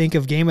makes me think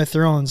of Game of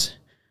Thrones.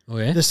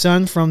 Okay. The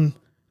son from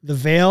the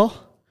Vale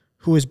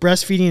who was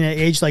breastfeeding at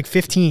age like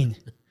 15.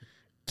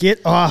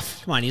 Get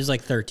off. Come on, he was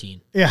like 13.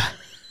 Yeah.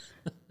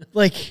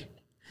 Like,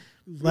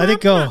 let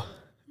it go.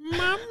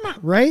 Mama.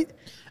 Right?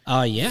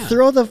 Yeah.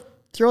 Throw the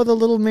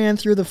little man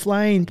through the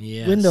flying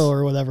Yes. window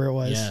or whatever it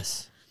was.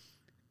 Yes.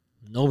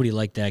 Nobody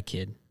liked that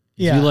kid.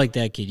 If Yeah. you like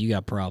that kid, you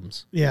got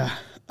problems. Yeah.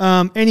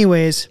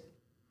 Anyways,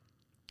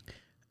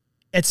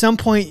 at some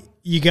point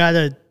you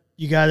gotta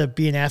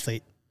be an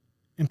athlete.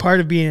 And part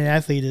of being an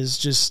athlete is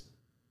just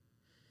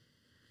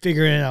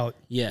figuring it out.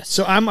 Yes.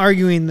 So I'm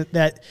arguing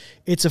that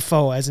it's a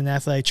foe as an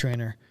athletic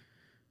trainer.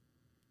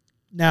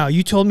 Now,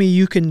 you told me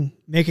you can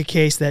make a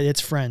case that it's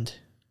friend.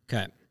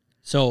 Okay.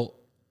 So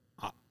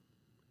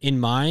in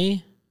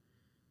my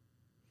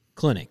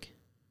clinic,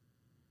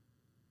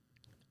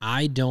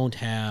 I don't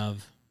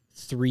have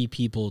 3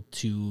 people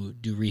to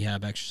do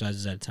rehab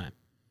exercises at a time.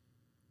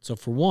 So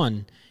for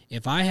one,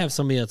 if I have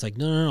somebody that's like,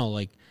 no,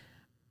 like,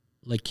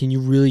 can you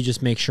really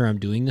just make sure I'm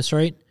doing this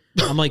right?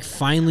 I'm like,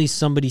 finally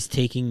somebody's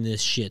taking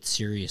this shit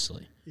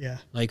seriously. Yeah.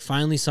 Like,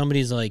 finally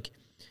somebody's like,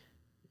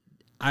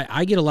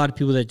 I get a lot of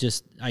people that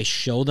just, I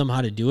show them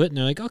how to do it, and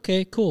they're like,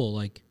 okay, cool.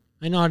 Like,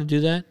 I know how to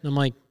do that. And I'm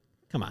like,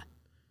 come on.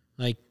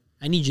 Like,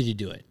 I need you to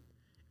do it.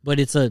 But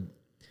it's a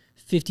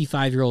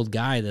 55-year-old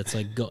guy that's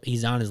like,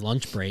 he's on his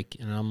lunch break,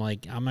 and I'm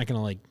like, I'm not going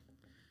to, like,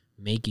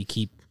 make you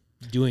keep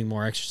doing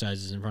more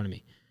exercises in front of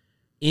me.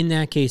 In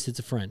that case, it's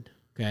a friend,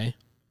 okay?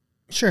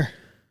 Sure.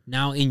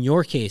 Now, in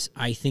your case,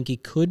 I think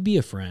it could be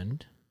a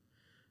friend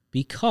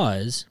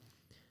because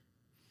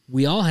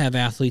we all have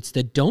athletes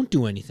that don't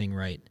do anything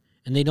right,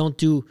 and they don't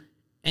do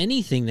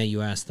anything that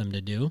you ask them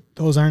to do.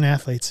 Those aren't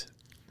athletes.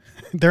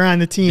 They're on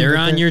the team. They're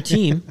on your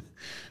team,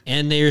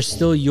 and they're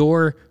still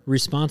your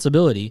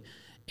responsibility.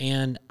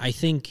 And I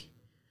think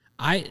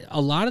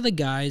a lot of the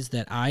guys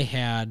that I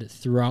had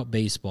throughout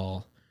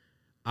baseball,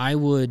 that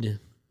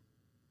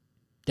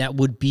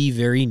would be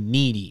very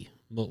needy,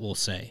 what we'll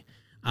say,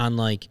 on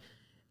like,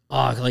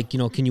 oh, like,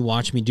 can you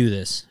watch me do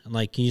this? And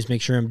like, can you just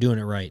make sure I'm doing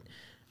it right?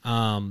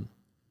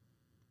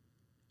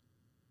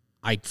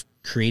 I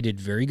created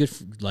very good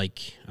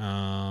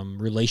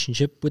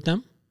relationship with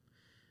them.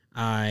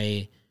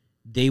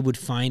 They would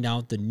find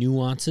out the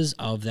nuances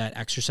of that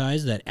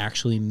exercise that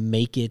actually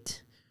make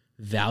it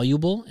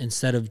valuable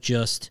instead of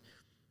just,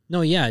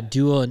 no, yeah,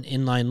 do an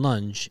inline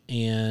lunge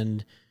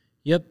and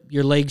yep,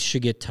 your legs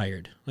should get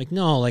tired. Like,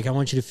 no, like, I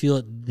want you to feel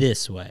it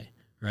this way,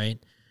 right?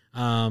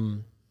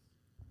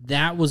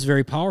 That was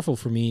very powerful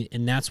for me,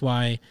 and that's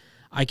why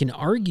I can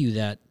argue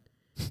that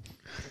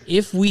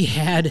if we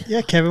had...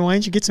 Yeah, Kevin, why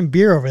don't you get some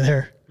beer over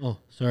there? Oh,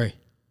 sorry.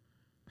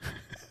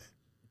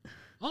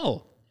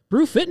 Oh,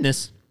 Brew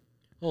Fitness.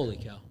 Holy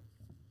cow.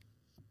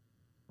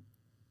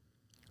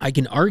 I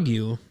can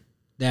argue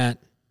that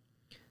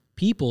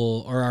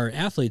people or our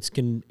athletes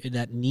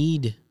that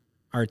need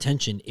our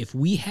attention, if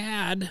we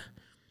had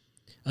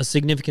a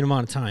significant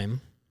amount of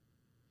time,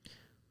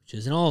 which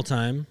isn't all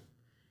time,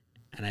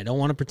 and I don't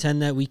want to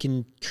pretend that we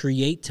can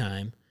create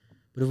time,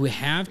 but if we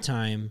have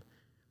time,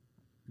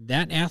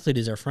 that athlete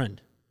is our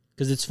friend.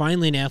 Because it's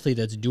finally an athlete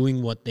that's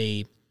doing what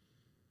they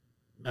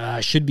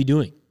should be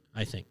doing,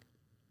 I think.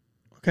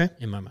 Okay.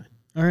 In my mind.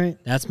 All right.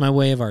 That's my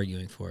way of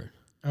arguing for it.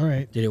 All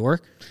right. Did it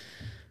work?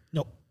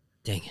 Nope.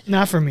 Dang it.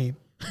 Not for me.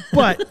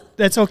 But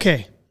that's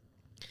okay.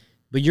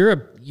 But you're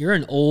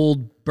an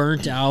old,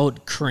 burnt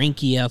out,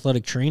 cranky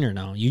athletic trainer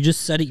now. You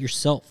just said it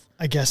yourself.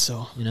 I guess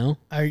so. You know?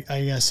 I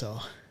guess so.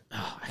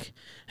 Oh,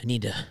 I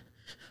need to...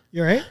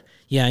 You all right?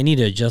 Yeah, I need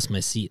to adjust my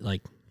seat.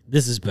 Like,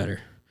 this is better.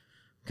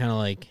 Kind of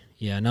like,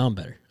 yeah, now I'm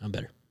better. I'm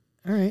better.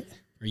 All right.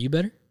 Are you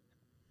better?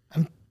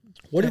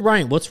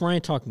 What's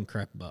Ryan talking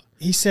crap about?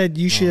 He said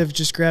you should have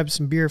just grabbed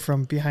some beer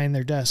from behind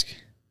their desk.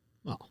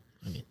 Well,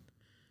 I mean...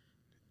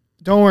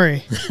 Don't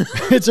worry.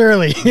 It's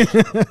early.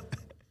 I'm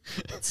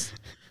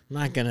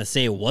not going to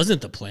say it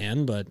wasn't the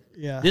plan, but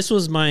yeah. This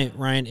was my...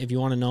 Ryan, if you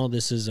want to know,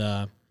 this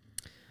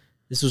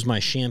was my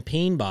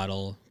champagne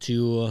bottle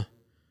to,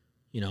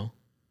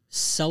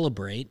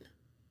 celebrate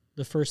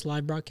the first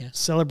live broadcast.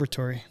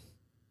 Celebratory.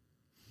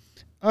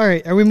 All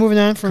right. Are we moving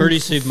on from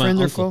courtesy of my friend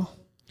or uncle? foe?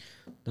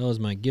 That was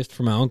my gift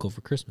from my uncle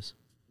for Christmas.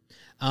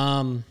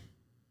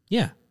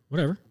 Yeah,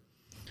 whatever.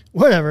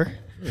 Whatever.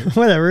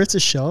 It's a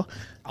show.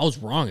 I was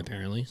wrong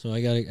apparently, so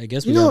I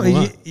guess we You know, gotta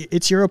move on.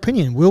 it's your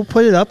opinion. We'll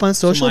put it up on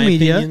social So my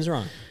media. opinion's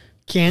wrong.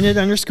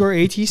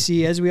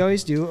 Candid_ATC, as we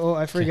always do. Oh,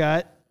 I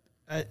forgot.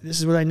 This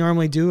is what I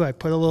normally do. I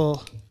put a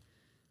little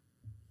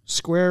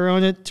square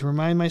around it to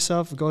remind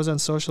myself it goes on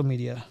social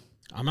media.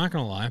 I'm not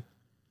gonna lie.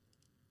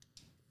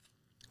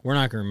 We're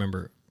not gonna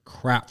remember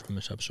crap from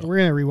this episode. We're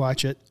going to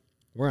rewatch it.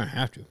 We're gonna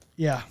have to.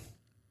 Yeah.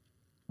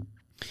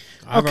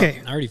 I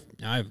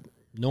have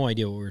no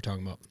idea what we were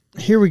talking about.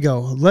 Here we go.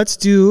 Let's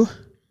do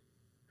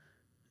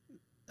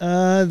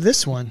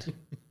this one.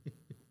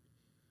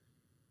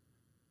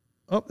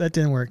 Oh, that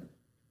didn't work.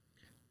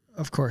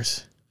 Of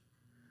course.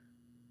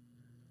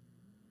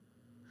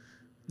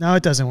 Now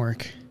it doesn't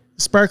work.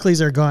 The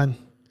sparklies are gone.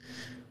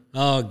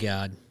 Oh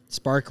God,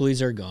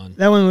 sparklies are gone.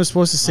 That one was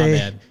supposed to My say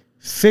bad.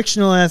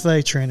 fictional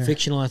athletic trainer.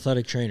 Fictional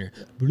athletic trainer.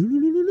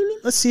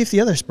 Let's see if the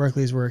other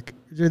sparklies work.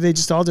 Or they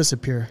just all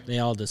disappear. They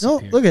all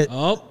disappear. No, look at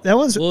that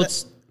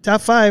one's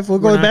top 5. We'll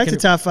go back to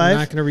top 5. We're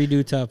not going to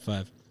redo top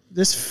 5.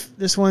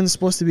 This one's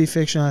supposed to be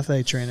fictional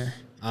athletic trainer.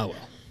 Oh well.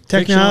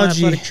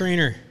 Technology. Fictional athletic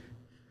trainer.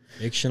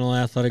 Fictional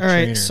athletic All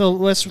right, trainer. so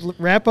let's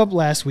wrap up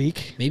last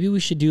week. Maybe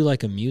we should do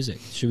like a music.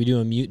 Should we do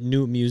a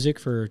new music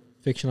for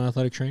fictional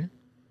athletic trainer?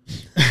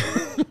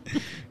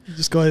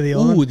 Just go to the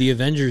old Ooh, one. the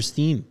Avengers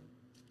theme.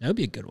 That would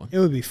be a good one. It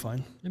would be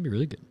fun. That'd be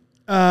really good.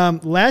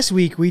 Last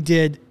week we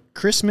did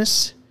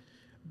Christmas,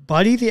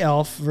 Buddy the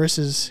Elf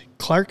versus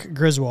Clark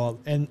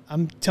Griswold. And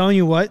I'm telling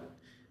you what,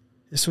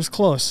 this was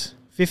close.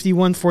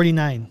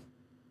 51-49.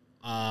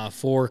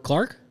 For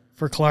Clark?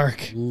 For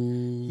Clark.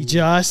 Ooh. He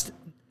just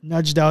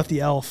nudged out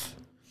the elf.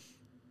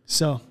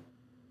 So,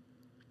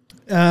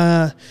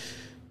 That's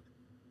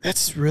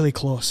really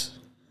close.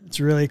 It's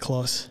really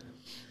close.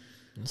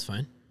 That's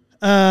fine.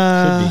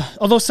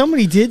 Although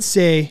somebody did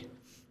say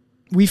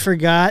we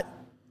forgot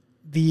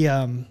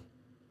the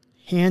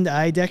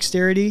hand-eye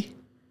dexterity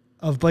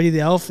of Buddy the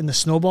Elf in the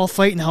snowball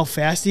fight and how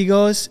fast he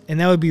goes, and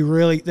that would be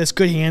that's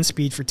good hand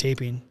speed for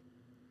taping.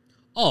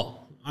 Oh,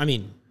 I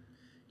mean,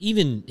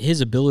 even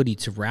his ability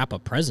to wrap a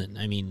present.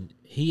 I mean,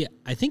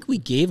 I think we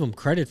gave him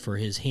credit for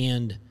his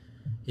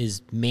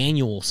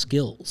manual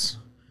skills.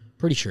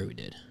 Pretty sure we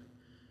did.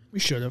 We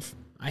should have.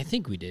 I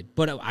think we did,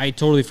 but I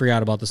totally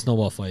forgot about the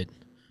snowball fight.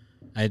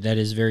 That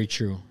is very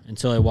true.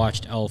 Until I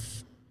watched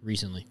Elf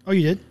recently. Oh,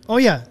 you did? Oh,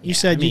 yeah. You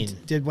said you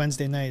did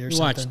Wednesday night or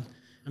something.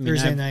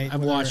 Thursday night.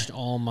 I've watched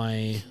all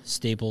my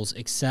staples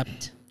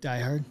except Die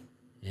Hard.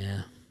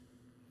 Yeah.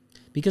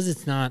 Because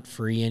it's not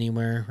free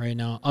anywhere right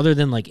now, other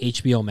than like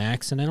HBO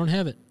Max, and I don't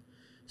have it.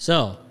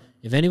 So,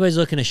 if anybody's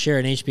looking to share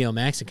an HBO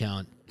Max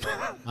account,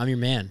 I'm your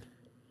man.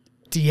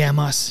 DM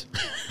us.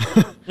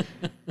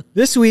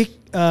 This week,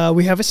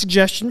 we have a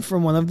suggestion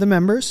from one of the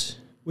members,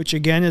 which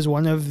again is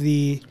one of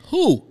the...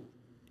 Who?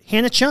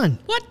 Hannah Chun.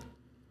 What?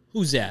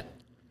 Who's that?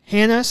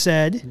 Hannah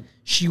said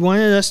she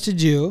wanted us to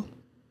do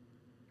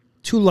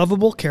 2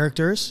 lovable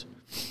characters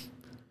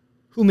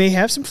who may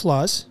have some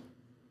flaws,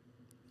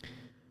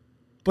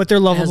 but they're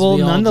lovable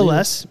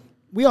nonetheless.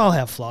 We all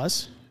have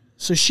flaws.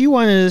 So she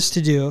wanted us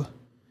to do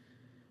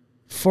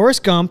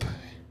Forrest Gump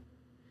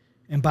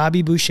and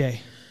Bobby Boucher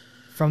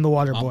from The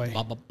Waterboy.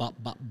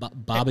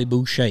 Bobby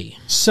Boucher.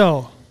 So,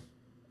 all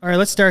right,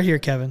 let's start here,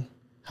 Kevin.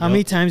 How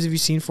many times have you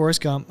seen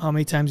Forrest Gump? How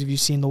many times have you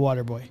seen The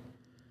Waterboy?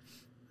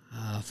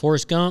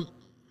 Forrest Gump,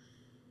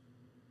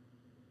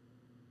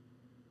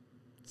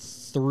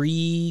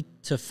 3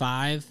 to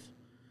 5.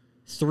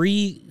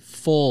 3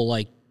 full,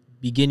 like,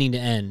 beginning to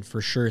end,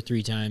 for sure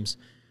 3 times.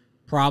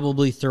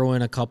 Probably throw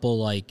in a couple,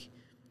 like,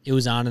 it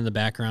was on in the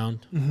background.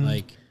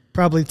 Like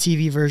probably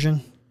TV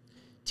version.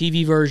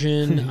 TV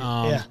version.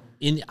 Yeah.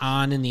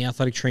 In the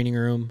athletic training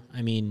room.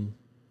 I mean,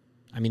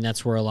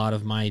 that's where a lot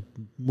of my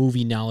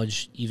movie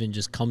knowledge even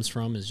just comes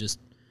from, is just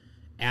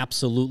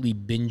absolutely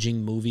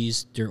binging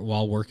movies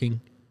while working.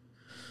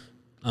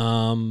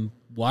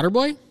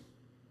 Waterboy?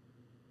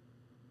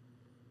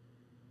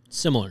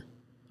 Similar.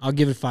 I'll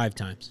give it 5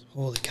 times.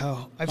 Holy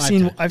cow. I've 5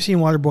 seen times.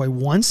 Waterboy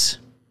once.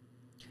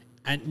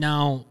 And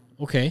now,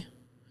 okay.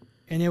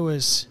 And it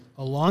was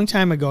a long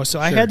time ago. So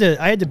I had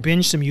to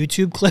binge some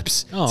YouTube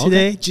clips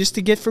today just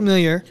to get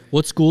familiar.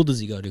 What school does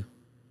he go to?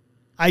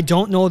 I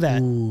don't know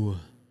that. Ooh.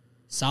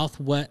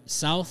 Southwest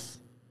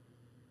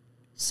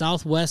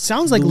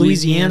Sounds like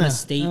Louisiana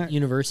State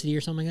University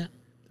or something like that.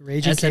 The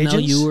Raging SNLU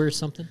Cajuns? or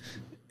something.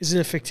 Is it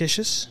a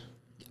fictitious?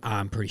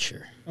 I'm pretty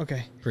sure.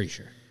 Okay. Pretty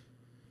sure.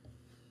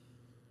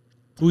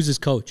 Who's his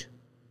coach?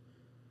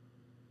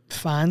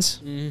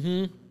 Fonz.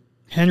 Mm-hmm.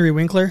 Henry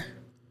Winkler.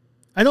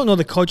 I don't know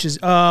the coaches.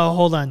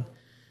 Hold on.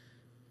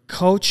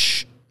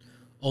 Coach.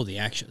 Oh, the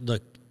actor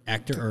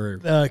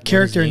or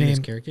character name. His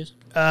characters.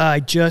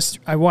 I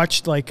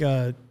watched like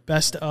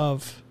best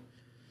of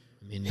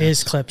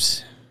his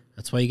clips.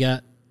 That's why you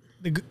got.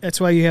 That's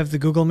why you have the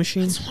Google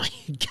machine. That's why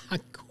you got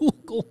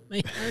Google,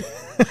 man.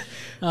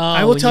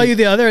 I will tell you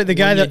the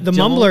guy that the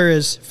mumbler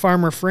is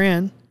Farmer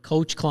Fran.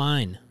 Coach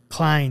Klein.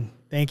 Klein.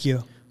 Thank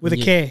you. With a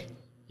K.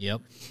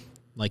 Yep.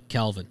 Like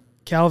Calvin.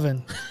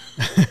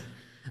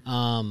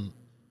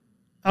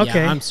 Okay.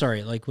 Yeah, I'm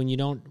sorry. Like when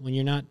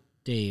you're not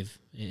Dave,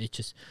 it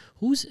just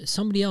who's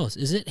somebody else?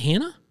 Is it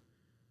Hannah?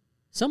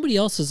 Somebody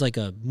else is like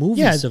a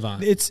movie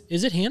savant.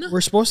 Is it Hannah?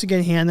 We're supposed to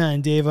get Hannah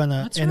and Dave on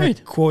a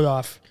quote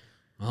off.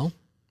 Well,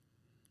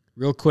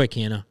 real quick,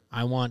 Hannah.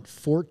 I want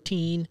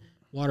 14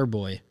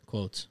 Waterboy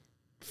quotes.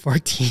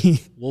 14.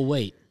 We'll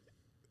wait.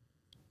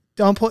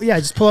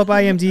 Just pull up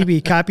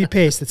IMDb, copy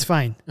paste. That's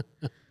fine.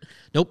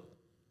 Nope.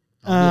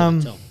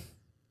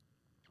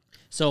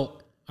 So,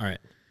 all right.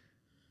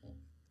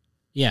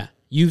 Yeah,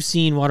 you've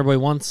seen Waterboy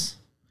once.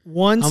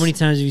 Once. How many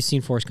times have you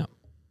seen Forrest Gump?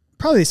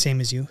 Probably the same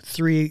as you.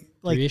 3,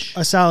 like 3-ish?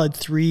 A solid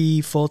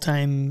 3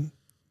 full-time.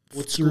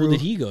 What school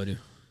did he go to?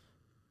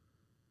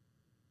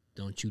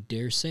 Don't you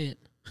dare say it.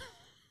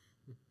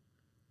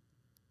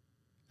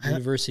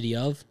 University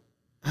of?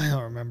 I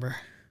don't remember.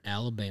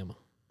 Alabama.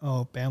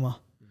 Oh, Bama.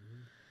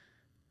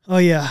 Oh,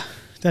 yeah.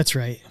 That's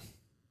right.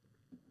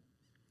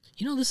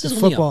 You know, this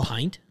is only a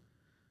pint.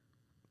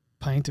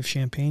 Pint of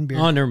champagne beer.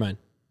 Oh, never mind.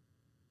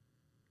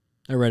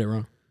 I read it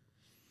wrong.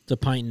 It's a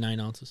pint and 9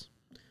 ounces.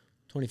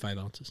 25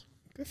 ounces.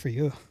 Good for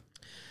you.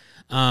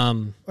 All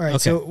right, okay.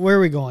 So where are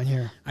we going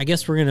here? I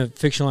guess we're going to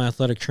fictional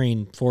athletic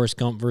train Forrest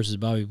Gump versus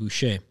Bobby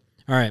Boucher.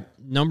 All right,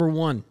 number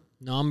one.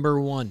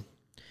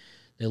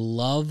 They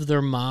love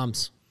their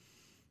moms.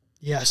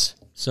 Yes.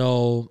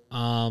 So,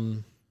 I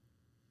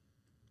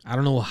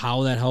don't know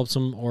how that helps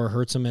them or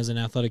hurts them as an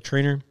athletic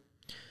trainer,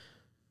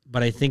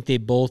 but I think they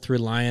both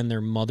rely on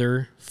their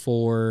mother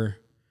for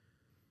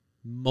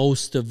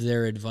most of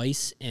their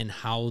advice and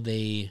how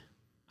they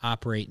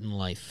operate in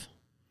life,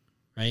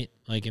 right?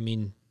 Like, I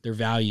mean, their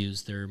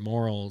values, their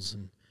morals,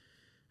 and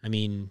I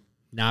mean,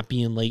 not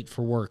being late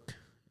for work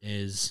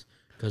is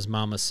Because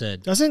Mama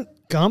said. Doesn't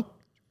Gump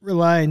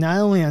rely not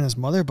only on his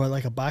mother, but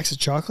like a box of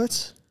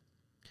chocolates?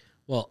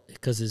 Well,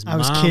 because his I mom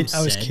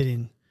was said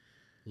kidding.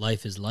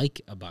 life is like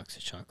a box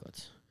of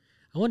chocolates.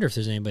 I wonder if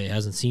there's anybody that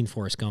hasn't seen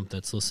Forrest Gump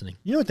that's listening.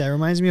 You know what that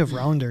reminds me of?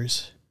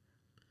 Rounders.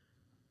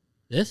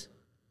 This?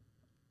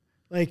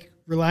 Like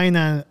relying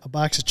on a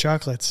box of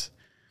chocolates.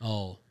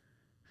 Oh,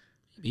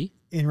 maybe.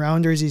 In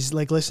Rounders, he's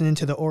like listening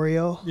to the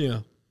Oreo. Yeah.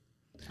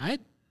 I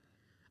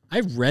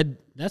read,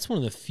 that's one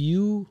of the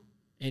few,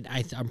 and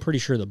I'm pretty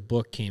sure the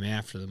book came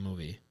after the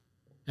movie.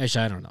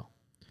 Actually, I don't know.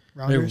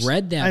 Rounders? I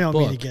read that book. I don't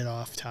mean to get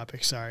off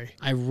topic, sorry.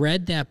 I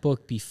read that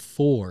book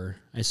before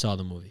I saw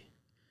the movie.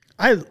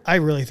 I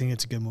really think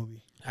it's a good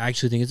movie. I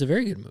actually think it's a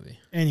very good movie.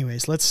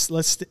 Anyways,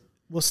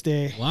 we'll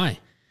stay. Why?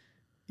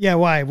 Yeah,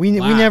 why? We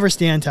never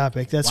stay on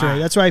topic. That's Why? right.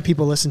 That's why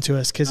people listen to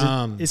us, because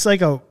it's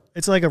like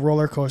a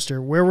roller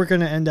coaster. Where we're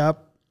gonna end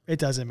up, it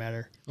doesn't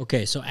matter.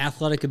 Okay, so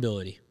athletic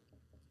ability.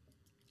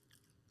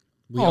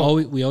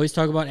 We always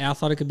talk about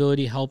athletic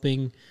ability,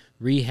 helping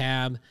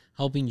rehab,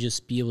 helping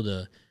just be able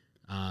to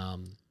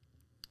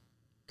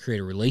create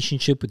a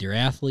relationship with your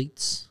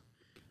athletes.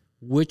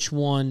 Which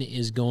one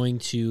is going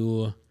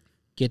to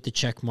get the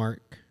check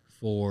mark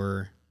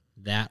for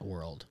that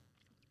world?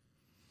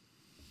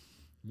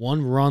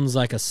 One runs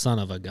like a son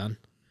of a gun,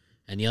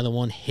 and the other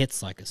one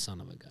hits like a son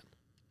of a gun.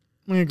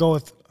 I'm gonna go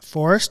with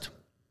Forrest.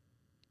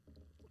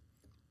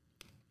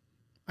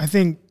 I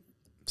think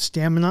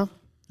stamina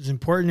is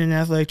important in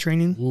athletic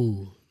training.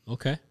 Ooh,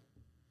 okay.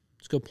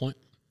 That's a good point.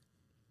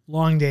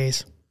 Long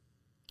days.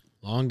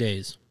 Long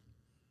days.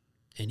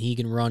 And he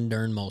can run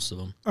during most of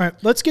them. All right,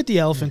 let's get the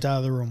elephant out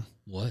of the room.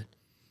 What?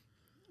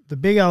 The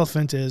big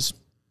elephant is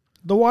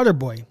the water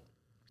boy.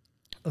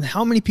 And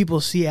how many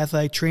people see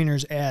athletic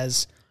trainers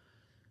as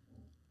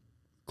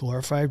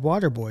glorified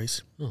water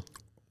boys,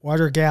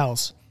 water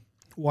gals,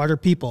 water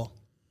people?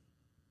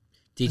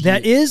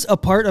 That is a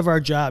part of our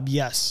job,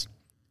 yes.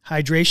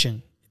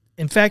 Hydration.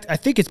 In fact, I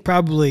think it's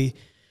probably,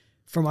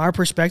 from our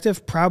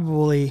perspective,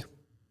 probably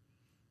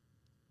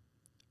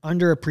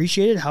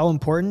underappreciated how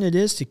important it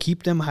is to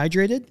keep them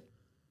hydrated.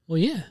 Well,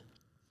 yeah.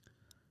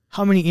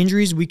 How many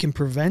injuries we can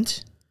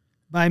prevent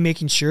by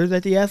making sure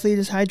that the athlete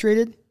is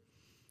hydrated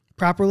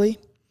properly.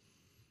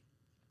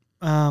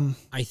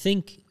 I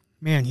think...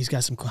 Man, he's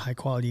got some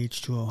high-quality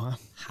H2O, huh?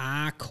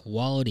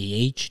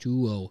 High-quality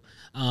H2O.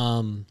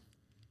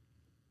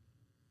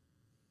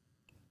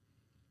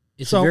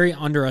 It's So- a very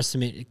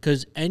underestimated,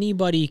 because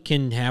anybody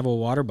can have a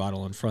water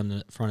bottle in front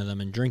of them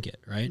and drink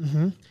it, right?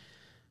 Mm-hmm.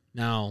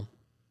 Now,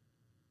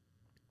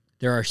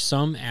 there are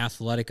some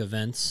athletic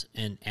events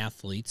and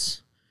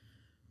athletes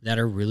that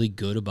are really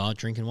good about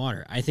drinking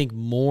water. I think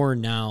more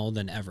now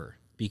than ever,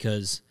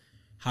 because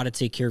how to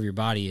take care of your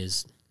body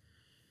is,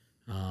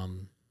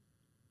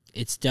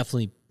 it's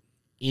definitely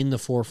in the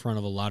forefront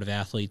of a lot of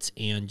athletes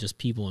and just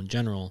people in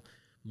general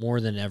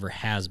more than it ever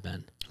has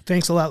been.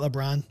 Thanks a lot,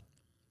 LeBron.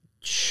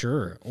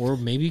 Sure. Or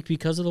maybe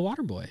because of the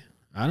water boy.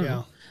 I don't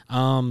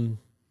know.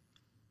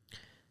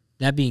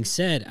 That being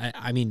said,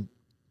 I mean,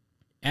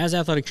 as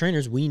athletic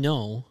trainers, we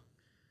know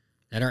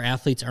that our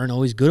athletes aren't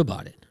always good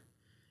about it.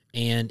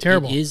 And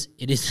Terrible.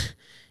 It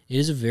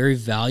is a very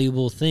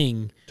valuable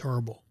thing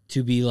Terrible.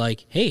 to be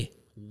like, hey,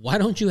 why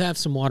don't you have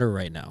some water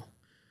right now?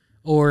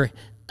 Or,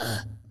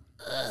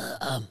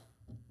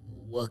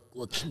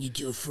 what can you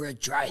do for a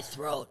dry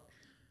throat?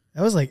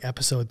 That was like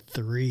episode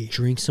 3.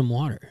 Drink some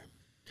water.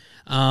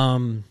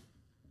 Yeah.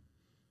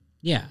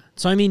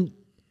 So, I mean,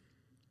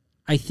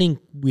 I think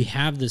we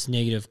have this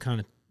negative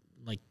kind of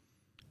like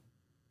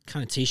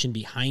connotation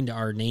behind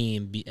our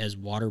name as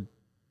water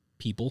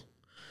people.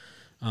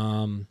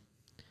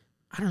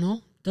 I don't know.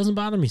 It doesn't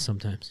bother me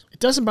sometimes. It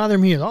doesn't bother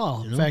me at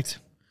all. You know? In fact,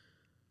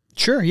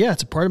 sure, yeah,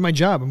 it's a part of my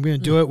job. I'm going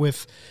to do it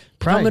with If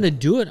pride. I'm going to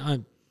do it,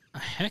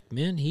 heck,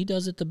 man, he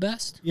does it the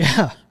best,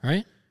 Yeah.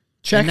 right?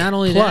 Check. And not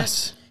only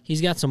plus. that,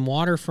 he's got some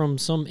water from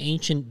some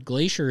ancient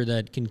glacier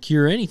that can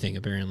cure anything,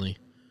 apparently.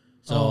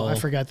 So, Oh, I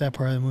forgot that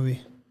part of the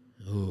movie.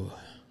 ooh,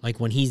 like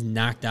when he's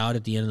knocked out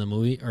at the end of the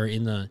movie or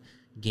in the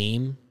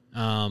game,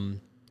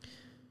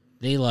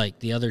 they like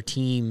the other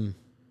team.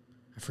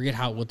 I forget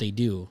what they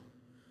do,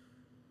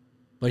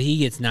 but he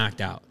gets knocked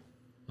out,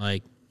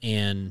 like,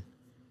 and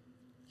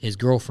his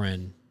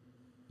girlfriend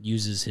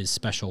uses his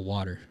special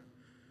water.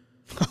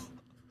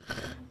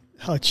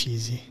 How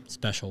cheesy.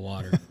 Special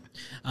water.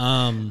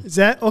 Is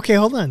that okay?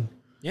 Hold on.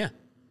 Yeah.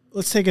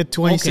 Let's take a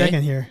 20-second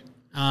Okay. here.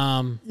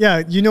 Um,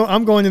 Yeah, you know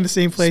I'm going in the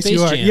same place Space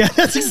you are. Jam. Yeah,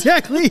 that's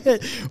exactly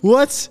it.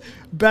 What's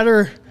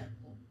better?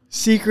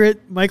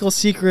 Michael's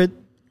secret.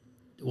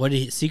 what did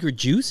he? Secret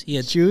juice? He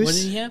had Juice? What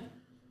did he have?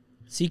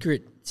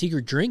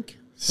 Secret drink?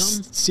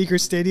 Something? Secret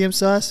stadium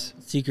sauce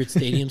Secret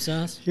stadium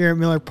sauce? here at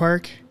Miller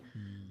Park.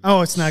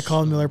 Oh, it's not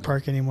called Miller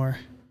Park anymore.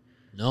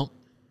 Nope.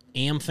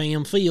 Am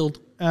Field.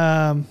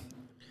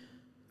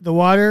 The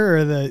water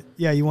or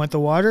you want the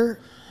water?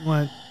 You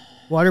want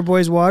Water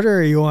Boy's water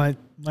or you want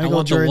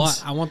Michael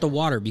Jordan's? I want the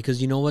water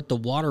because you know what? The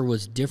water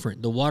was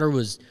different. The water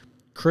was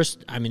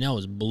crystal. I mean, that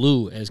was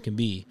blue as can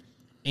be,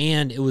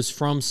 and it was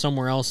from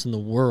somewhere else in the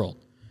world.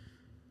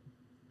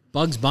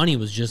 Bugs Bunny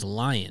was just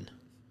lying.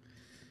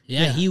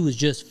 Yeah, he was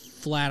just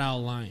flat out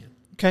lying.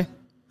 Okay,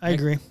 I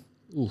agree.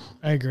 Ooh,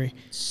 I agree.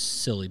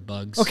 silly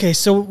Bugs. Okay,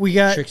 so we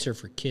got Tricks are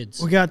for kids.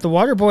 the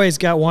Water Boy's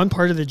got one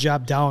part of the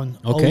job down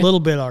a little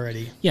bit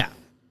already. Yeah,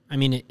 I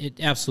mean it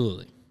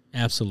absolutely.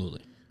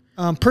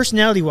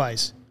 Personality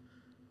wise,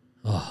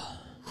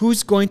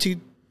 who's going to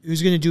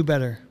do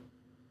better?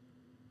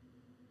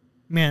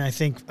 Man, I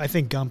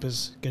think Gump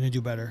is going to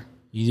do better.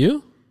 You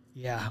do?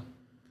 Yeah,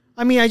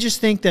 I mean, I just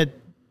think that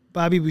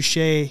Bobby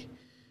Boucher.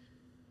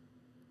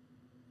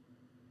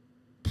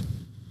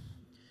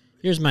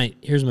 Here's my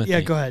thing.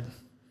 Yeah, go ahead.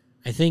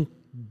 I think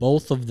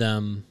both of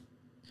them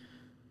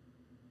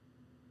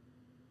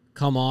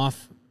come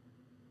off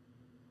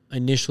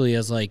initially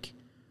as like,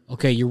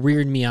 okay, you're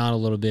weirding me out a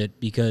little bit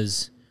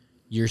because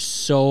you're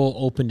so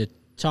open to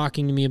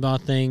talking to me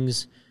about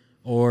things,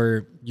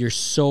 or you're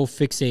so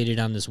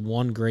fixated on this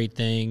one great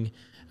thing.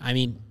 I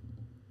mean,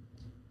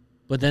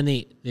 but then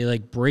they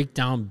like break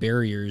down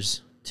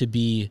barriers to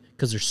be,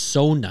 because they're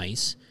so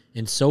nice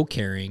and so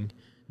caring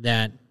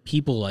that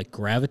people like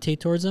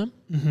gravitate towards them.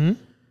 Mm-hmm.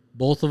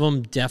 Both of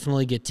them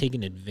definitely get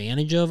taken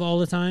advantage of all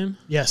the time.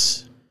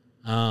 Yes.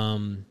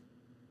 And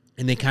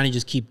they kind of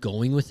just keep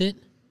going with it,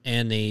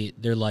 and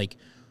they're like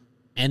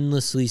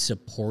endlessly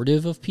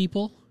supportive of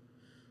people.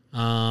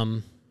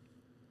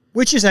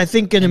 Which is, I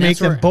think, going to make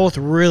them both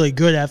really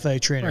good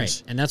athletic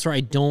trainers. Right. And that's where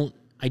I don't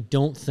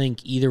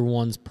think either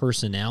one's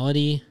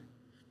personality.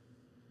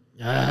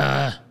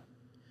 The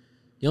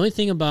only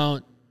thing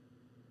about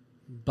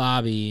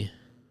Bobby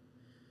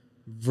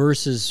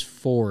versus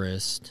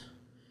Forrest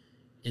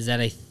is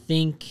that I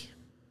think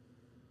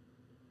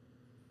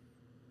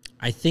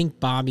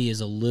Bobby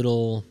is a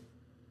little,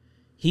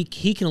 he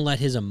can let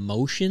his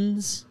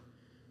emotions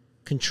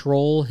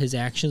control his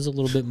actions a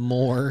little bit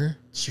more.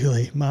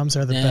 Julie, moms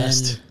are the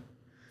best.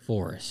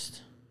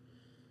 Forrest.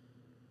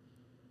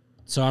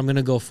 So I'm going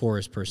to go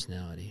Forrest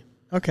personality.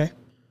 Okay.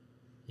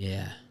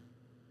 Yeah.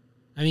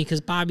 I mean,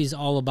 because Bobby's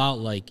all about,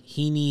 like,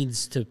 he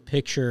needs to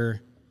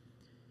picture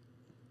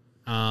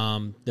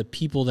the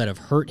people that have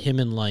hurt him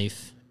in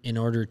life in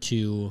order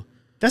to...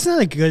 That's not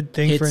a good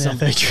thing for an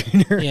athletic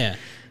trainer. Yeah.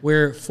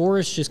 Where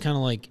Forrest just kind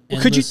of, like,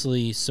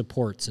 endlessly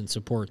supports and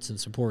supports and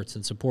supports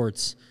and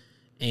supports.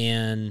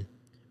 And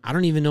I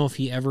don't even know if does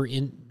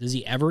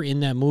he ever in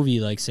that movie,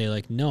 like, say,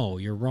 like, no,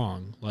 you're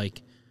wrong.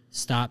 Like,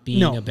 stop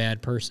being a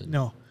bad person.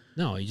 No,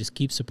 he just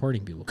keeps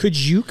supporting people. Could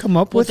you come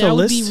up with a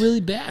list? That would be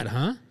really bad,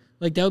 huh?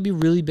 Like, that would be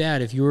really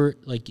bad if you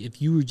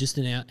were just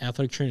an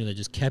athletic trainer that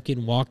just kept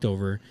getting walked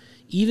over,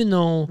 even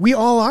though... We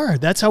all are.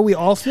 That's how we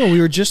all feel.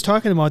 We were just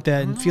talking about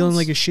that and feeling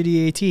like a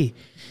shitty AT.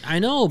 I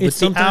know, but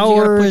sometimes you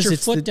gotta put your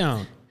foot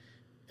down.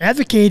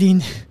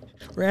 Advocating.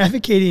 We're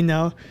advocating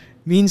now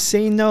means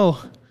saying no.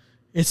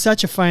 It's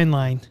such a fine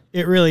line.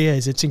 It really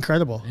is. It's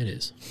incredible. It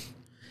is.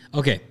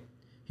 Okay.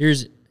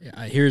 Here's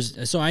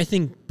so I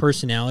think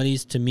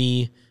personalities, to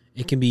me,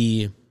 it can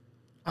be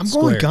I'm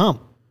going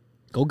Gump.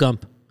 Go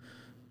Gump.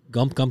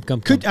 Gump.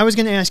 I was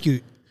going to ask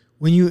you,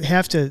 when you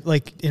have to,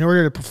 like, in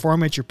order to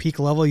perform at your peak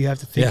level, you have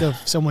to think of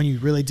someone you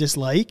really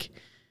dislike.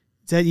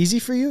 Is that easy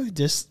for you?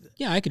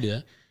 Yeah, I could do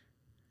that.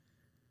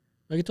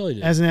 I could totally do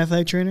that. As an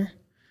athletic trainer?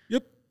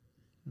 Yep.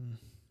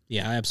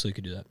 Yeah, I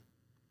absolutely could do that.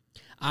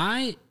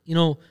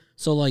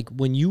 So, like,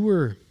 when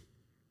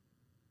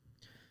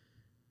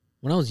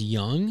I was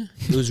young,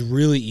 it was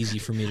really easy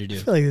for me to do. I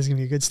feel like this is going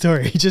to be a good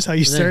story, just how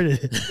you started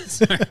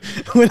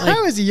it. When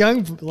I was a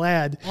young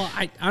lad. Well,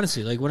 I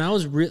honestly, like, when I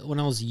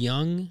was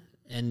young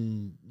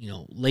and,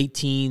 late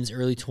teens,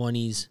 early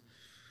 20s,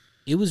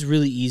 it was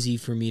really easy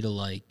for me to,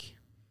 like,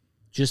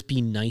 just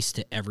be nice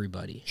to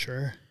everybody.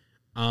 Sure.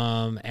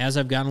 As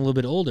I've gotten a little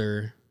bit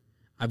older,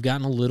 I've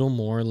gotten a little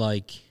more,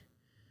 like,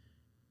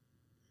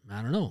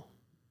 I don't know,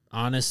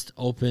 honest,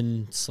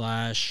 open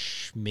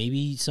 /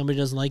 maybe somebody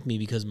doesn't like me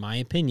because my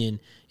opinion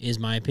is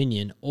my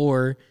opinion,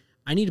 or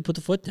I need to put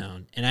the foot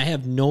down. And I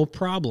have no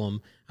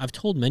problem. I've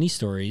told many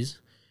stories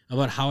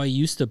about how I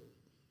used to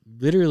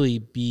literally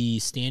be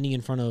standing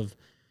in front of,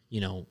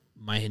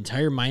 my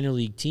entire minor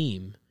league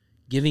team,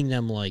 giving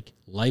them, like,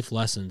 life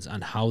lessons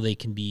on how they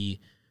can be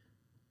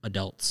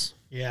adults.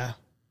 Yeah.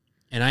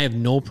 And I have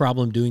no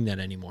problem doing that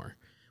anymore.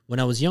 When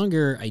I was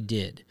younger, I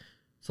did.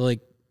 So, like,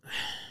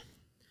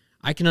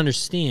 I can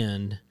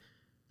understand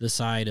the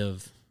side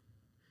of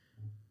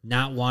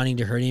not wanting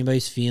to hurt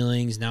anybody's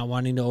feelings, not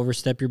wanting to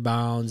overstep your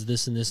bounds,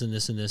 this and this and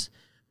this and this.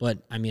 But,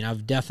 I mean,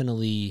 I've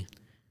definitely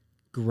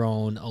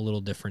grown a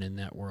little different in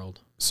that world.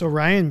 So,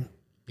 Ryan,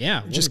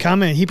 just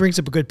comment. He brings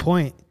up a good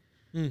point.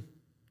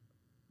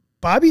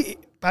 Bobby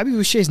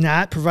Boucher's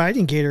not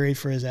providing Gatorade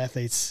for his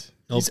athletes.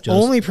 Nope, he's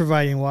only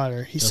providing water.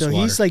 Water.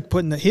 He's like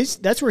putting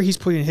that's where he's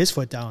putting his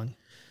foot down.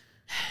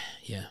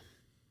 Yeah.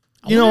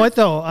 You know what,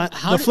 though?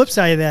 The flip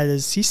side of that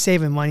is he's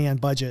saving money on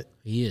budget.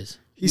 He is.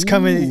 He's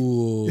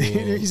coming.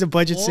 He's a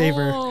budget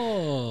saver.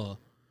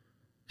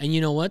 And you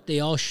know what?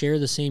 They all share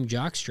the same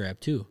jock strap,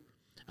 too.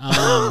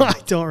 I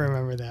don't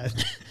remember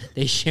that.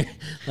 They share,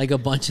 like, a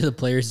bunch of the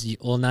players,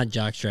 well, not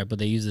jock strap, but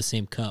they use the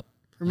same cup.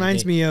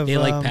 Reminds me of... They,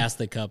 like, pass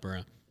the cup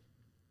around.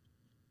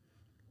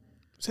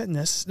 Was that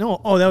Ness?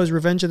 No. Oh, that was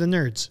Revenge of the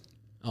Nerds.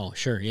 Oh,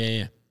 sure.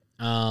 Yeah.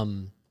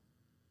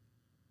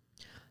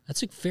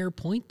 That's a fair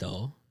point,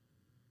 though.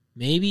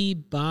 Maybe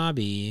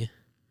Bobby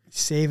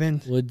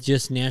Saving. would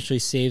just naturally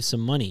save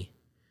some money.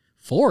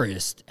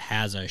 Forrest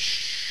has a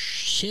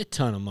shit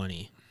ton of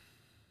money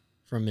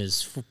from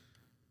his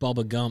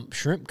Bubba Gump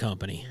Shrimp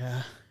Company.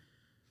 Yeah.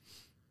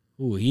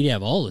 Ooh, he'd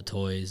have all the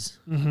toys.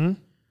 Mm-hmm.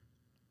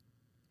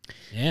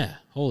 Yeah,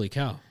 holy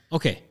cow.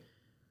 Okay.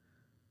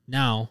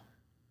 Now,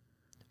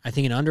 I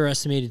think an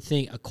underestimated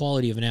thing, a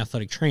quality of an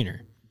athletic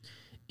trainer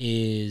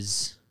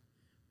is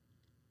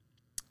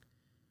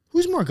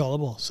Who's more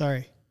gullible?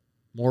 Sorry.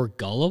 more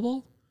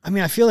gullible. I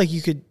mean, I feel like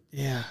you could,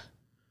 yeah.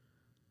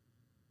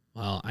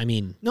 Well, I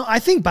mean, No, I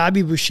think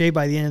Bobby Boucher,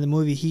 by the end of the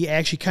movie, he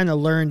actually kind of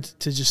learned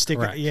to just stick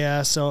Correct. it.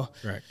 Yeah, so.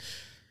 correct.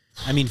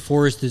 I mean,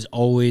 Forrest is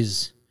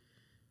always,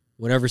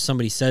 whatever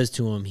somebody says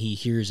to him, he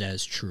hears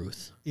as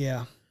truth.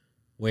 Yeah.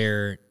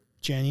 Where,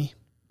 Jenny.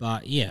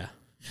 yeah,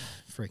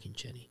 freaking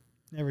Jenny.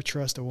 Never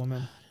trust a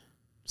woman.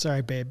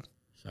 Sorry, babe.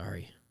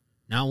 Sorry.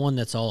 Not one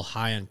that's all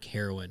high on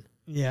heroin.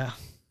 Yeah.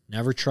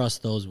 Never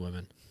trust those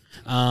women.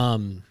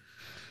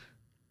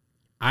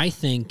 I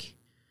think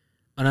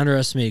an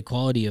underestimated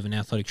quality of an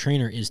athletic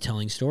trainer is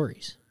telling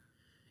stories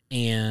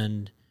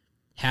and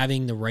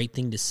having the right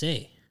thing to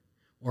say,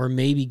 or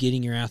maybe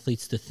getting your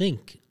athletes to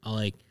think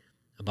like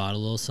about a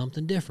little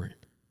something different.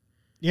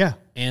 Yeah.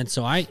 And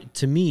so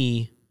to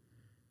me,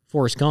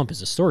 Forrest Gump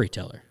is a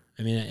storyteller.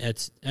 I mean,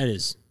 that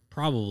is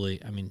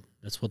probably, I mean,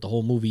 that's what the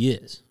whole movie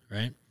is,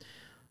 right?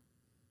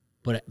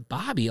 But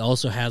Bobby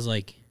also has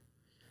like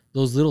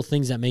those little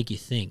things that make you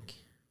think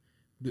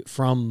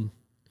from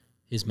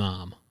his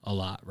mom a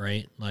lot,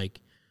 right?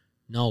 Like,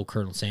 no,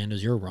 Colonel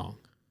Sanders, you're wrong.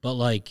 But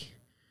like,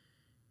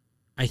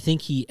 I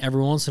think he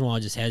every once in a while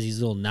just has these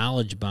little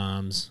knowledge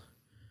bombs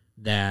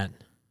that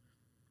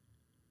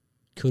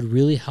could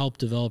really help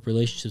develop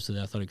relationships with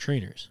athletic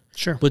trainers.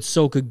 Sure. But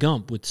so could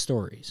Gump with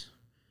stories.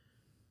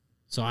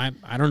 So I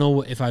don't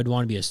know if I'd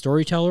want to be a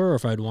storyteller or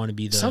if I'd want to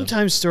be the...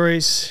 Sometimes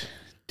stories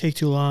take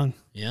too long.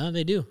 Yeah,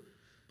 they do.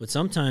 But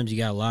sometimes you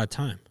got a lot of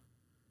time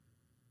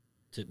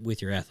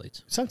with your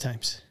athletes.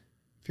 Sometimes.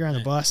 If you're on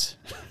a bus.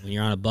 When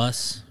you're on a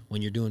bus,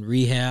 when you're doing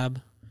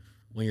rehab,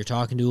 when you're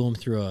talking to them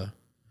through a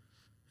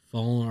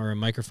phone or a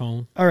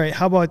microphone. All right.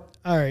 How about,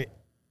 all right.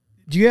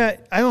 I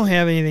don't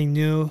have anything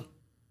new.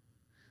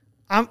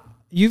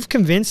 You've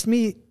convinced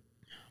me.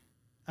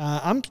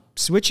 I'm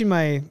switching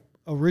my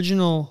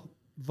original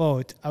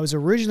vote. I was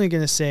originally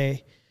going to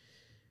say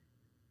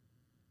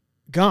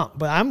Gump,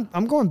 but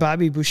I'm going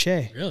Bobby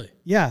Boucher. Really?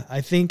 Yeah,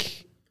 I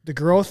think the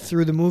growth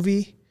through the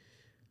movie.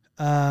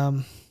 Yeah,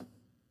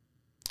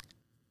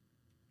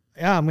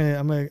 I'm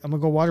gonna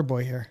go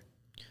Waterboy here.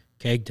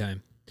 Keg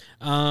time.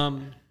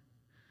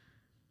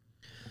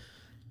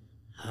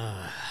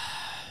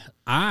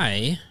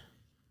 I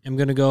am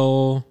gonna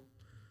go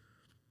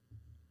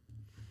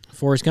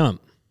Forrest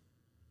Gump.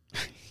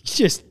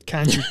 Just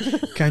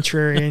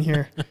contrarian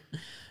here.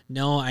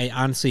 No, I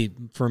honestly,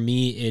 for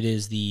me, it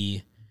is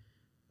the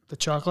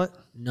chocolate.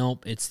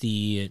 Nope, it's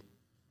the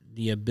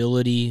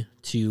ability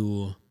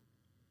to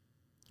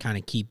kind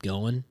of keep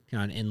going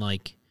and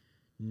like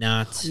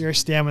not. You're a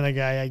stamina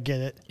guy. I get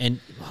it. And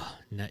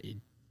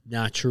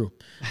not true.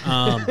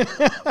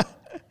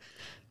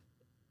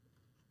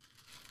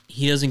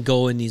 He doesn't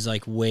go in these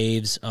like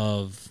waves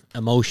of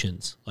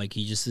emotions. Like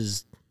he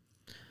just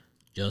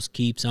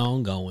keeps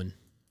on going.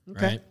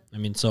 Okay. Right. I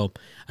mean, so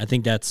I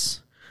think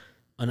that's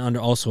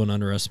also an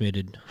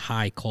underestimated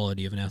high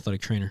quality of an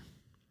athletic trainer.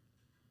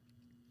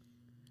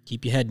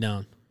 Keep your head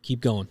down.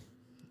 Keep going.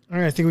 All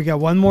right, I think we got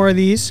one more of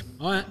these.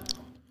 All right.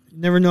 You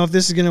never know if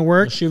this is going to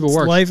work. Let's see if it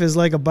works. Life is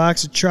like a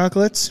box of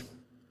chocolates.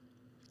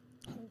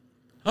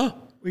 Oh.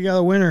 We got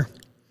a winner.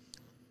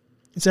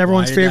 It's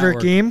everyone's Why did that favorite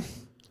work? game.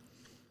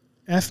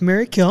 F,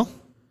 Marry, Kill.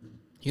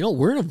 You know,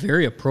 we're in a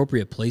very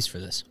appropriate place for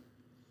this.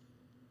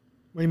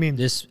 What do you mean?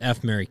 This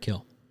F, Marry,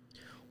 Kill.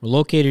 We're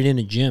located in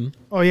a gym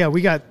Oh, yeah,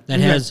 we got...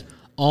 has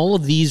all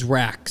of these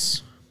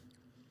racks.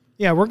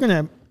 Yeah, we're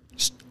going to...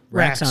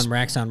 Racks on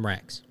racks on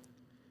racks.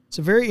 It's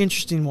a very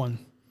interesting one.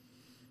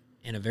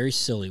 And a very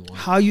silly one.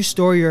 How you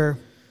store your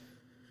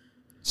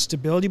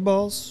stability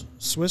balls,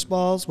 Swiss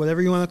balls,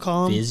 whatever you want to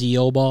call them.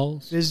 Physio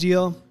balls.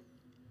 Physio.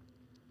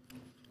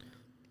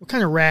 What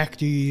kind of rack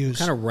do you use?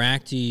 What kind of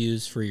rack do you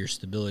use for your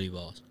stability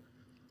balls?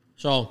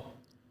 So,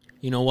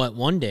 you know what?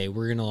 One day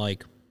we're going to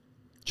like...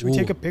 Should we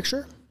take a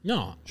picture?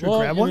 No. Should we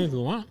grab one? If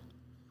you want.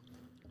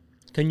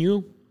 Can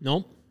you?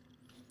 Nope.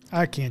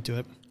 I can't do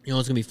it. You know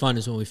what's going to be fun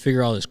is when we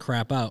figure all this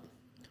crap out,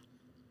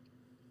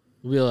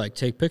 we'll be able to like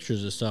take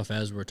pictures of stuff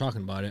as we're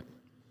talking about it.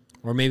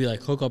 Or maybe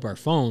like hook up our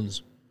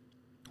phones,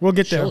 We'll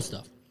get show there.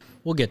 stuff.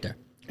 We'll get there.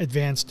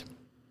 Advanced.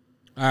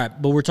 All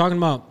right, but we're talking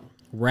about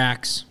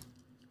racks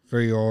for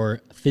your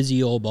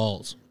physio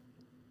balls.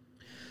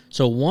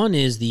 So one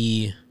is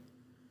the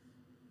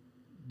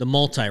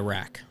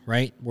multi-rack,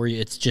 right? Where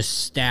it's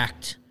just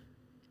stacked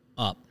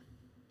up.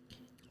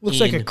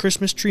 Looks like a And-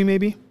 Christmas tree,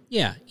 maybe.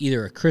 Yeah,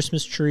 either a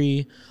Christmas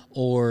tree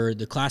or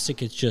the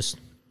classic, it's just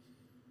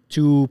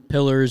 2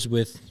 pillars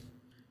with,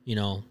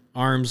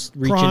 arms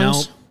reaching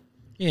Prongs. out.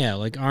 Yeah,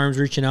 like arms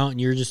reaching out,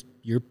 and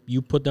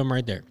you put them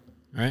right there.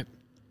 All right.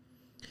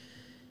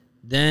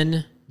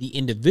 Then the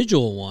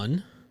individual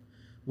one,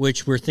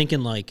 which we're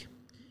thinking like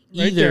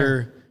Right either,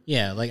 there.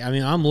 yeah, like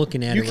I'm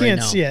looking at You it right now.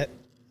 can't see it.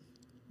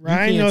 Ryan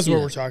can't knows see what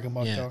that. we're talking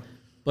about, Yeah. though.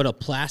 But a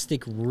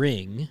plastic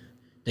ring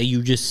that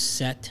you just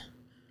set.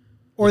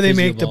 Or they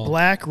make the ball.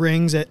 black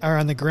rings that are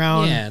on the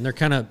ground. Yeah, and they're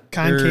kind of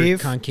concave.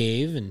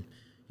 concave, and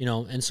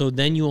and so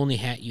then you only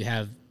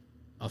have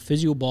a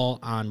physio ball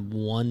on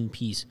one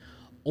piece.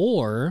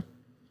 Or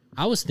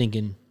I was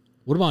thinking,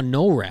 what about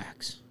no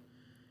racks?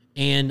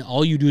 And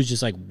all you do is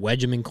just like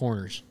wedge them in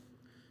corners.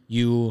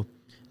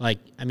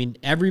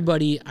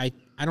 Everybody, I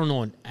don't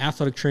know an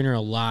athletic trainer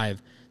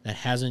alive that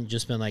hasn't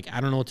just been like, I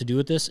don't know what to do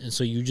with this. And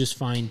so you just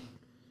find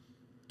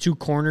 2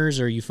 corners,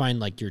 or you find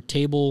like your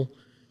table,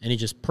 and it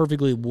just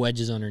perfectly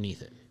wedges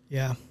underneath it.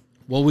 Yeah.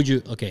 What would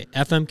you,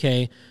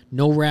 FMK,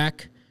 no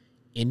rack,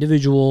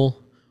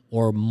 individual,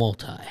 or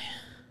multi?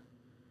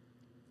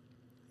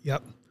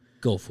 Yep.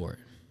 Go for it.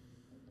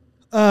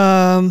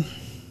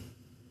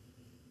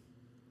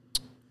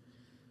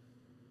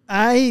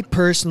 I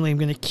personally am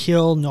going to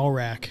kill no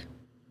rack.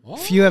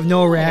 If you have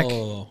no rack,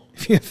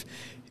 if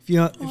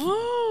you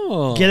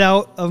get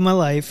out of my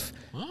life.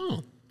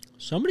 Oh,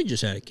 somebody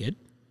just had a kid.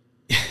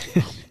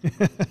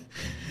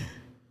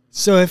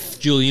 So if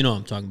Julie, you know what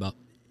I'm talking about.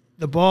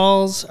 the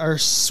balls are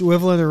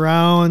swiveling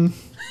around,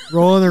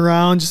 rolling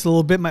around just a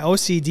little bit, my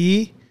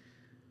OCD,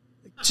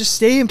 just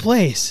stay in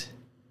place.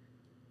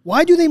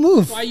 Why do they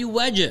move? Why you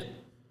wedge it?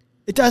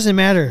 It doesn't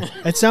matter.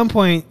 At some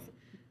point,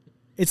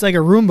 it's like a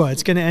Roomba.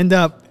 It's going to end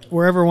up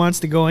wherever it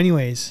wants to go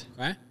anyways.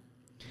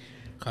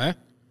 Okay.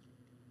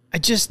 I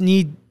just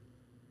need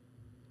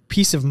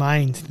peace of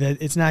mind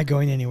that it's not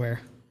going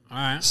anywhere. All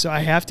right. So I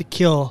have to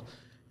kill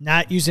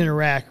not using a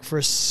rack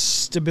for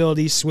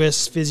stability,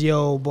 Swiss,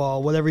 physio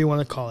ball, whatever you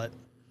want to call it.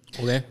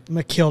 Okay. I'm going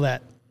to kill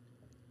that.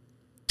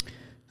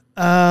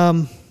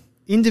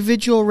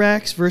 Individual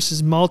racks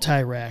versus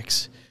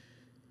multi-racks.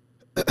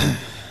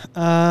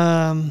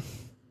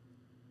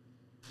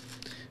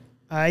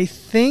 I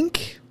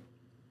think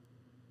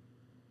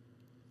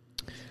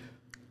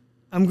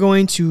I'm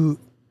going to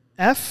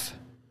F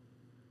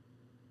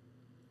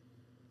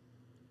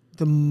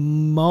the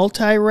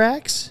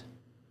multi-racks.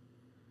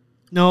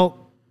 No.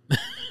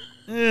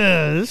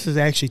 This is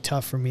actually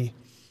tough for me.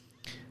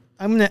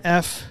 I'm going to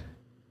F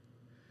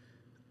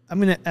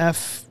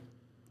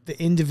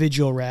the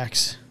individual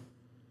racks.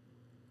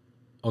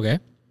 Okay.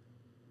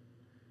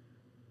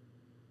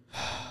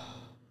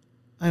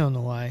 I don't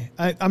know why.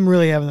 I'm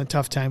really having a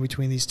tough time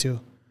between these two.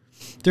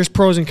 There's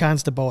pros and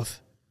cons to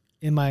both,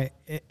 in my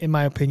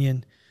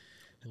opinion.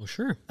 Well,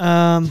 sure.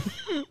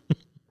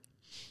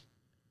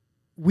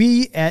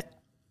 We at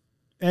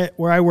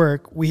where I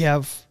work, we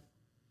have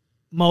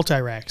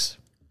multi-racks.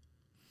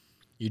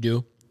 You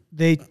do?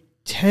 They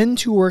tend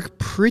to work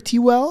pretty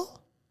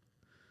well.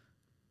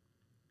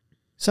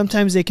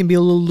 Sometimes they can be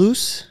a little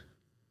loose.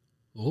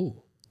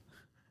 Oh.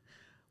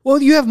 Well,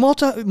 you have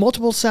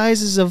multiple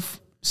sizes of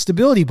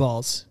stability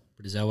balls.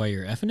 But is that why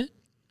you're effing it?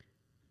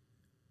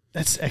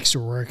 That's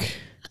extra work.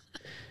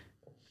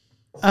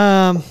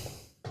 All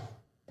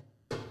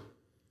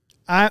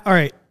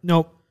right.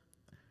 Nope.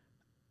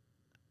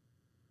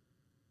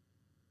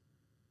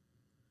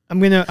 I'm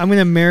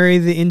gonna marry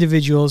the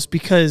individuals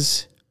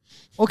because,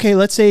 okay,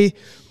 let's say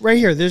right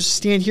here, there's a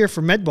stand here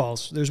for med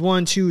balls. There's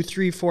 1, 2,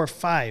 3, 4,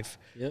 5.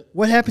 Yep.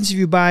 What happens if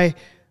you buy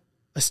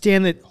a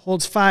stand that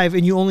holds 5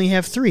 and you only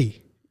have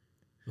 3?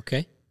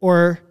 Okay.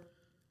 Or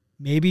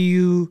maybe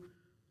you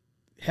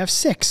have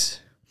 6.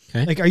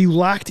 Okay. Like, are you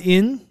locked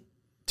in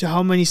to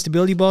how many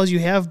stability balls you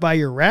have by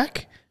your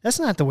rack? That's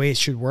not the way it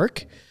should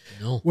work.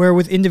 No. Where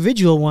with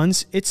individual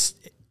ones, it's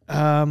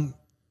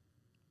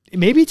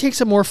maybe it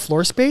takes up more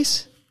floor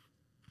space.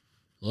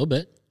 A little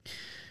bit.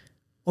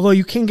 Although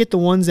you can get the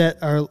ones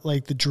that are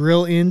like the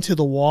drill into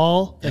the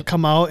wall that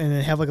come out and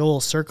then have like a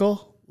little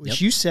circle, which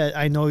you said,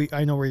 I know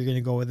where you're going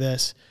to go with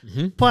this.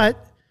 Mm-hmm.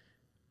 But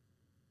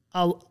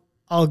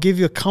I'll give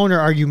you a counter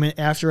argument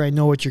after I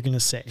know what you're going to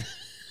say.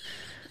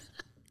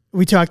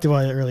 We talked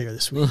about it earlier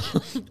this week.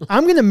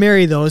 I'm going to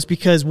marry those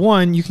because,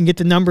 one, you can get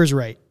the numbers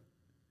right.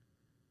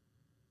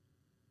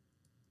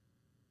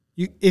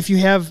 If you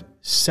have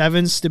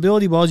 7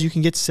 stability balls, you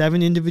can get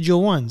 7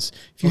 individual ones.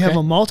 If you have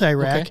a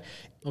multi-rack,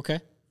 Okay.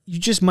 you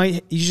just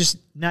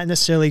not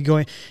necessarily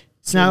going.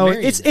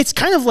 It's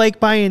kind of like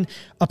buying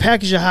a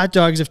package of hot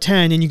dogs of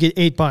 10 and you get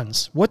 8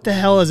 buns. What the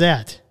hell is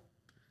that?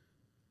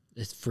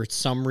 It's for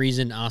some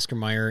reason Oscar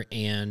Mayer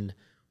and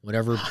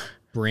whatever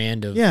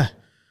brand of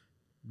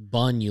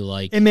bun you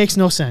like. It makes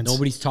no sense.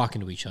 Nobody's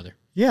talking to each other.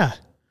 Yeah.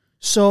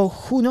 So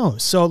who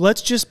knows? So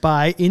let's just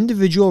buy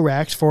individual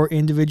racks for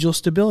individual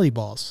stability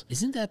balls.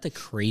 Isn't that the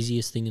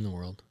craziest thing in the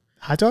world?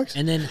 Hot dogs?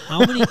 And then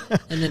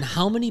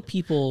how many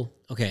people,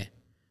 okay,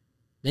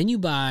 then you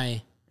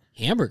buy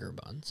hamburger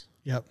buns.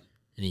 Yep.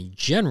 And in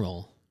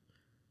general,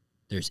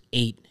 there's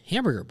 8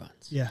 hamburger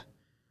buns. Yeah.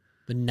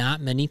 But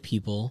not many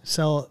people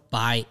So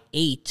buy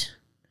 8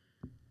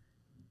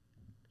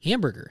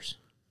 hamburgers.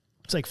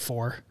 It's like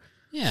 4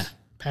 Yeah.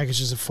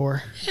 packages of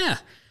 4. Yeah.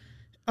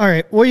 All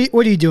right. What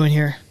are you doing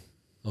here?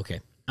 Okay.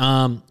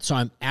 So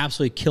I'm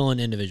absolutely killing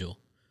individual.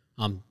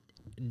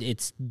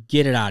 It's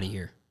get it out of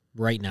here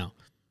right now.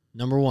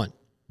 Number 1,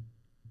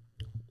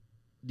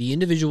 the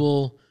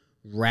individual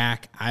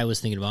rack I was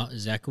thinking about,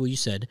 exactly what you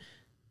said,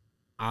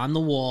 on the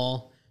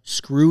wall,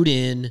 screwed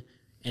in,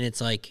 and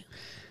it's like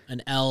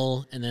an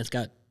L, and then it's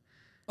got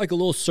like a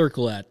little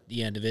circle at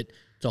the end of it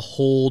to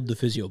hold the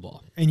physio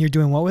ball. And you're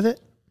doing what with it?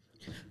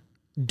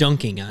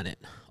 Dunking on it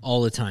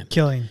all the time.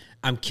 Killing.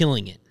 I'm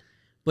killing it.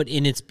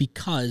 And it's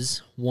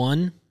because,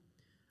 one,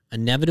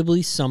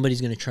 inevitably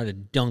somebody's going to try to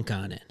dunk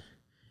on it,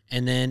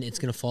 and then it's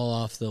going to fall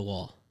off the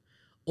wall.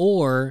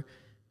 Or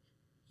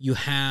you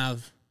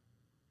have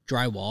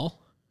drywall,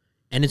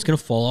 and it's going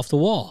to fall off the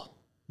wall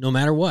no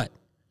matter what.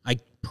 I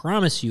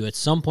promise you, at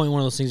some point,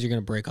 one of those things are going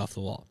to break off the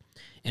wall,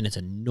 and it's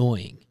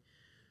annoying.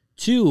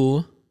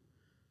 2,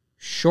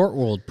 short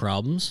world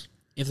problems.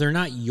 If they're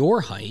not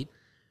your height,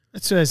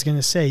 That's what I was going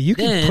to say. You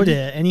can put it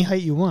at any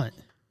height you want.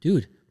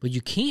 dude, but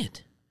you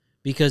can't.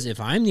 Because if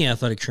I'm the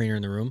athletic trainer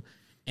in the room,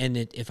 and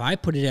if I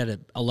put it at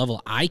a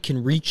level I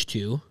can reach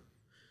to,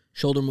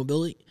 shoulder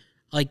mobility,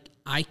 like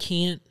I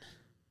can't,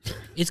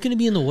 it's going to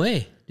be in the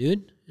way,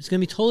 dude. It's going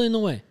to be totally in the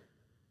way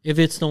if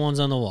it's the ones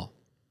on the wall.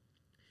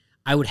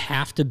 I would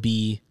have to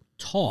be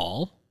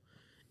tall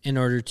in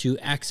order to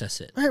access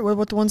it. All right. What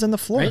about the ones on the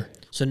floor? Right?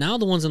 So now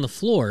the ones on the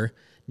floor,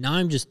 now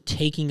I'm just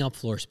taking up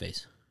floor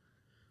space.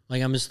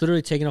 Like I'm just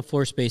literally taking up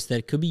floor space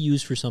that could be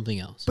used for something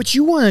else. But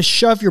you want to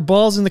shove your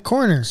balls in the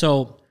corner.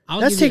 So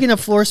That's taking up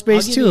floor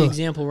space I'll give too. you an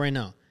example right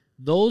now.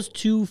 Those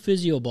 2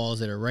 physio balls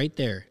that are right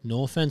there,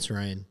 no offense,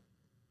 Ryan.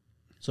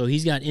 So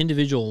he's got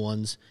individual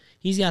ones.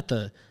 He's got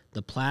the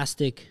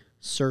plastic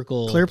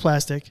circle. Clear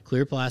plastic.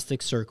 Clear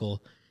plastic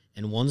circle.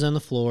 And one's on the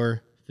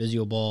floor,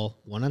 physio ball.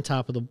 One on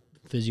top of the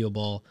physio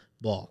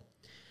ball.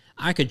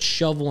 I could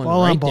shove one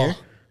Ball on right ball. there.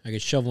 I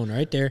could shove one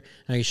right there.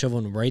 And I could shove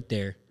one right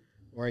there.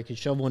 Or I could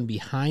shove one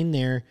behind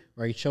there.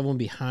 Or I could shove one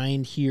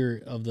behind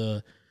here of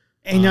the...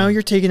 And now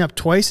you're taking up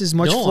twice as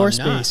much floor I'm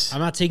space. not.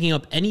 I'm not taking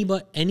up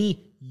any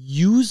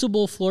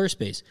usable floor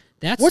space.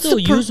 That's What's still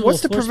to usable.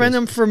 What's to floor prevent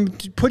space. them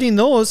from putting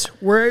those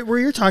where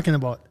you're talking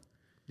about?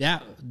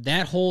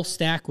 That whole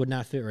stack would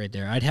not fit right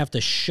there. I'd have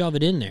to shove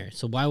it in there.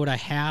 So why would I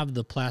have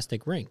the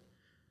plastic ring?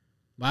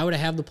 Why would I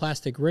have the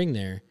plastic ring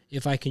there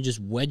if I can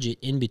just wedge it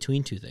in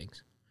between 2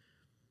 things?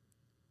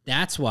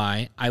 That's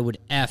why I would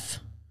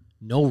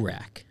no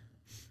rack.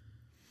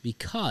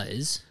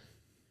 Because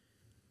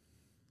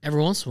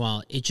every once in a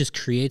while, it just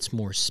creates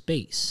more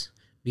space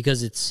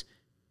because it's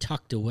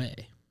tucked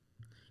away.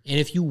 And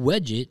if you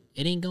wedge it,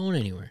 it ain't going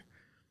anywhere.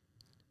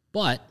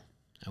 But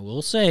I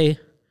will say,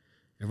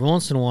 every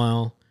once in a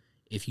while,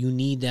 if you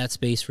need that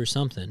space for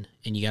something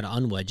and you got to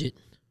unwedge it,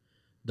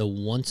 the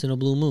once in a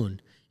blue moon,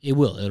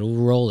 it'll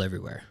roll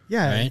everywhere.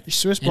 Yeah, right? your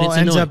Swiss And ball it's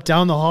ends annoying. up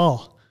down the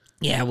hall.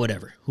 Yeah,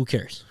 whatever. Who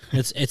cares?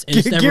 It's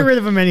Get rid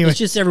of them anyway. It's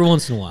just every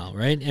once in a while,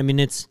 right? I mean,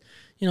 it's,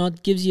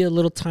 it gives you a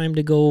little time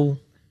to go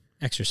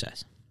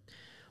exercise.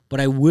 But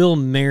I will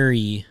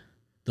marry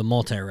the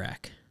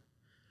multi-rack.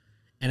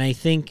 And I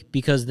think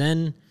because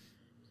then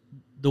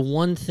the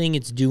one thing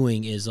it's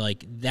doing is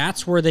like,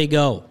 that's where they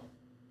go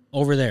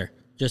over there.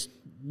 Just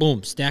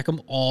boom, stack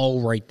them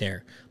all right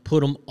there.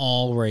 Put them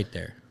all right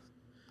there.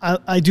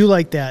 I do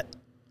like that.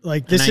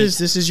 Like this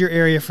is your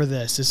area for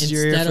this. This is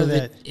your area for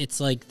that. It's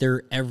like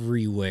they're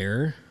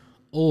everywhere.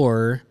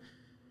 Or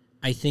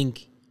I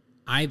think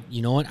I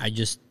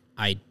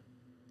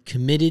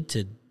committed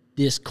to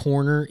this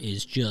corner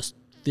is just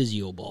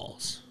physio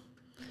balls.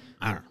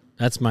 I don't know.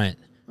 That's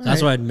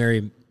why I'd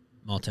marry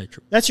multi.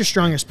 That's your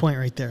strongest point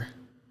right there.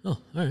 Oh,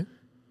 all right.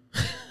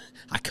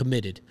 I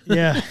committed.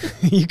 Yeah,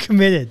 you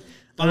committed.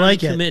 I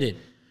like it. Committed.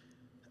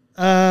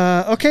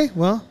 Okay,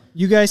 well,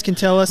 you guys can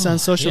tell us on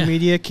social yeah.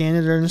 media,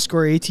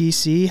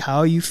 Canada_ATC,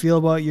 how you feel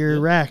about your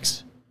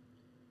racks.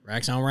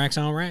 Racks on racks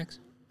on racks.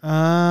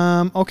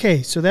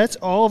 Okay, so that's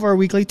all of our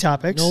weekly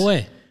topics. No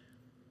way.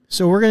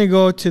 So we're going to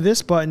go to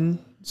this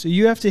button. So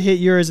you have to hit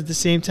yours at the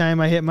same time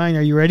I hit mine.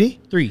 Are you ready?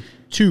 3,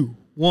 2,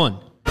 1.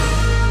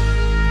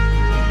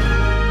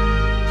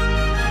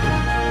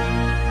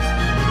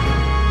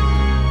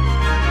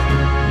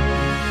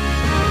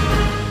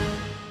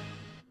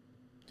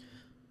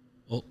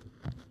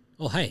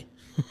 Oh, hey.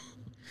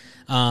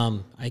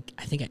 I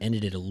think I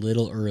ended it a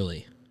little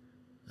early.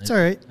 It's all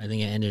right. I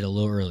think I ended a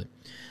little early.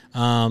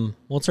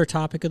 What's our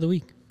topic of the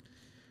week?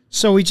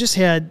 So we just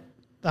had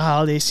the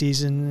holiday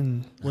season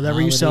and whatever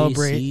you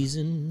celebrate.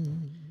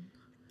 Season.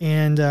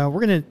 And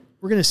we're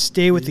gonna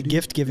stay with the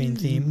gift giving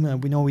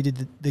theme. We know we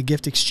did the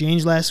gift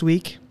exchange last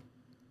week.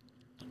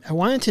 I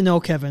wanted to know,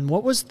 Kevin,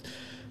 what was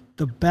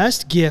the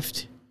best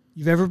gift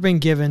you've ever been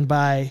given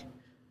by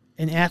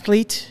an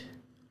athlete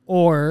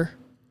or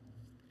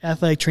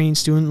athletic training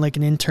student, like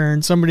an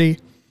intern, somebody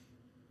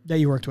that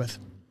you worked with?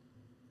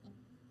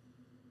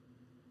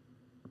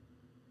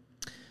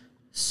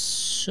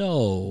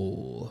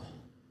 So,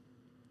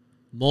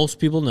 most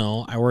people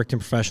know I worked in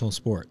professional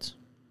sports.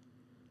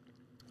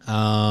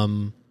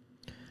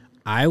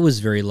 I was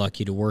very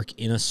lucky to work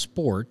in a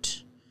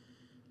sport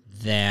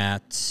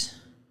that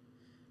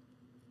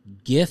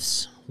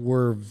gifts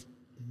were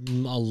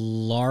a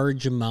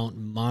large amount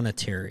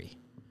monetary.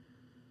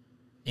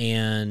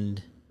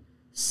 And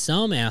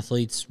some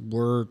athletes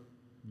were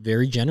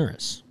very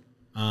generous.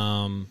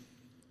 And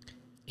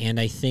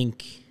I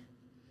think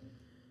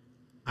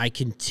I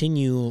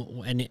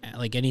continue, and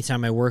like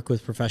anytime I work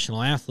with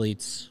professional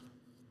athletes,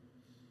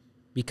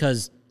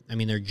 because I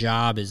mean their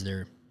job is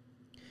their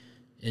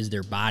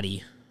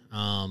body,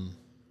 and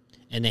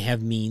they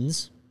have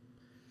means.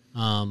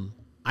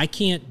 I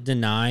can't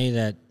deny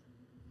that.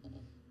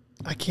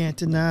 I can't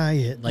deny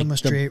it. Like I'm a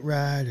straight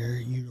rider.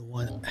 You don't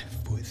want to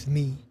F with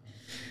me.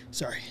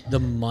 Sorry.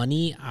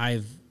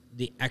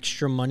 The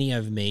extra money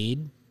I've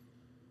made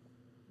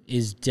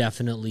is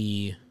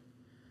definitely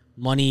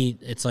money.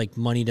 It's like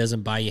money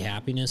doesn't buy you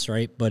happiness,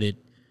 right? But it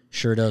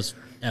sure does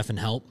effing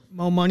help.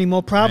 More money,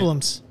 more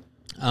problems.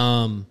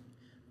 Right?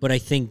 But I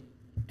think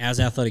as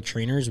athletic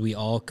trainers, we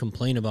all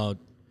complain about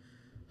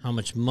how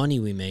much money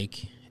we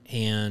make,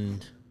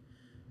 and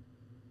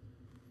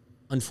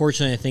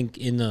unfortunately, I think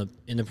in the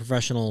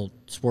professional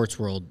sports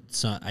world,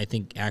 I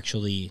think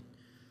actually,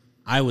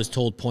 I was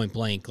told point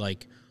blank,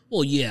 like,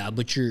 well, yeah,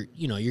 but you're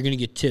going to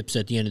get tips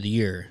at the end of the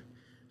year.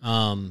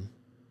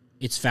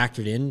 It's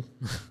factored in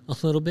a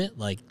little bit,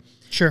 like,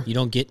 Sure. you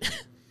don't get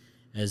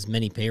as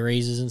many pay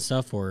raises and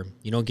stuff, or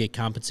you don't get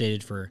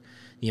compensated for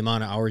the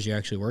amount of hours you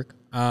actually work.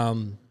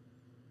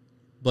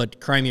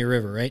 But cry me a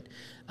river, right?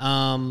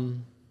 I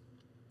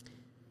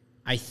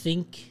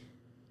think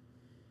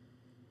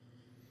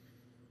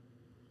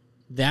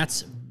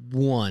that's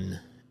one.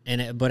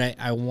 But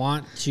I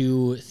want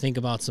to think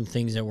about some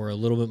things that were a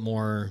little bit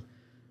more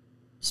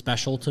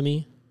special to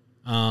me.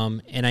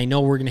 And I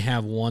know we're going to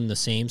have one the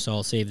same, so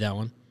I'll save that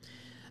one.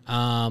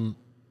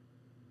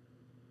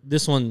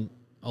 This one,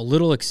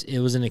 it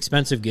was an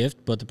expensive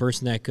gift, but the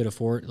person that could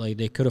afford,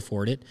 they could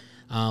afford it.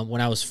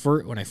 When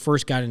I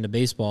first got into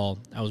baseball,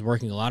 I was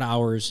working a lot of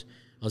hours.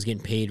 I was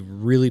getting paid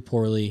really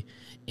poorly,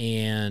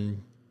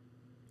 and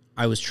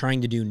I was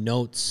trying to do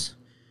notes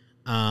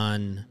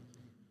on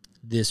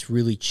this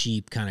really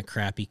cheap, kind of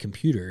crappy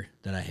computer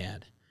that I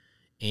had.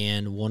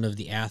 And one of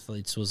the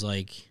athletes was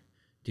like,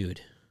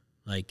 dude,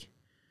 like,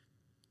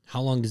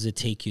 how long does it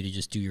take you to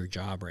just do your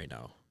job right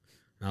now?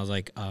 And I was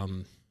like,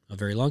 a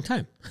very long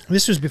time.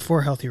 This was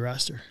before Healthy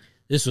Roster.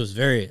 This was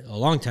a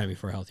long time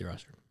before Healthy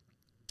Roster.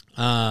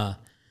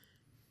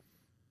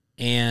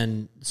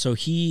 And so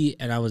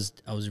I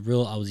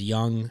was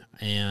young,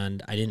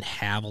 and I didn't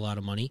have a lot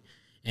of money.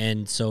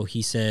 And so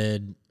he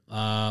said,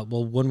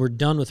 well, when we're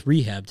done with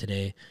rehab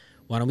today,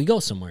 why don't we go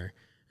somewhere?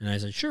 And I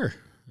said, sure.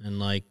 And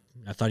like,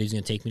 I thought he was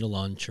going to take me to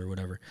lunch or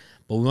whatever.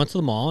 But we went to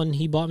the mall, and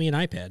he bought me an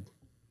iPad.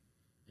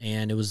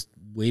 And it was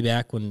way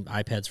back when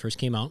iPads first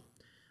came out.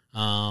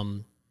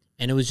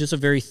 And it was just a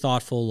very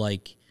thoughtful,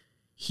 like,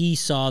 he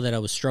saw that I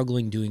was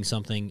struggling doing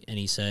something, and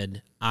he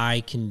said,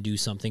 I can do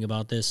something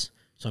about this,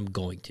 so I'm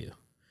going to.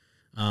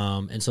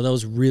 And so that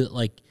was really,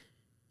 like,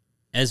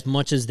 as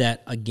much as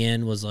that,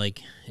 again, was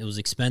like, it was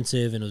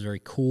expensive and it was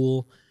very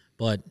cool,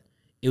 but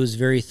it was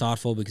very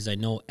thoughtful because I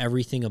know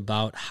everything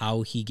about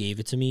how he gave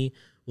it to me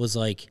was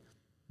like,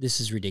 this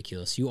is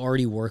ridiculous. You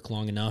already work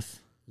long enough.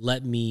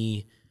 Let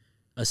me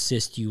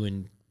assist you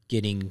in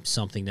getting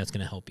something that's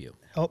going to help you.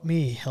 Help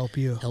me, help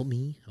you. Help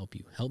me, help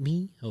you. Help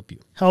me, help you.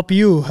 Help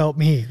you, help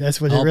me.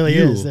 That's what Help it really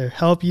you. is there.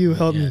 Help you,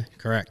 help me.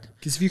 Correct.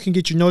 Because if you can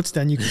get your notes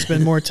done, you can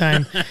spend more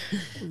time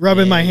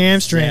rubbing my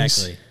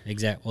hamstrings.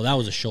 Exactly. Well, that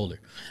was a shoulder.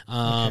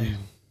 Okay.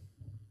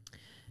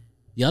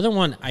 The other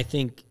one I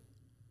think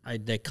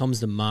that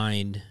comes to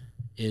mind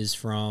is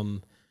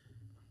from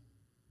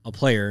a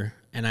player,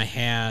 and I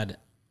had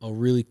a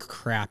really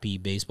crappy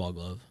baseball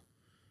glove.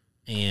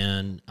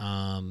 And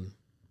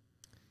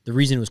the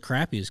reason it was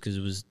crappy is because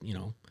it was,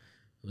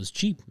 it was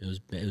cheap.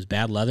 It was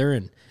bad leather,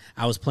 and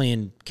I was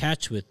playing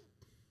catch with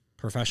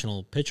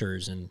professional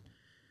pitchers, and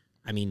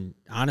I mean,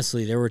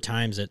 honestly, there were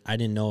times that I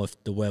didn't know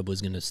if the web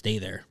was going to stay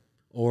there,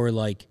 or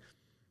like,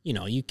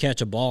 you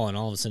catch a ball and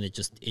all of a sudden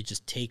it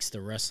just takes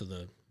the rest of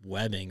the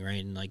webbing,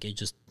 right? And like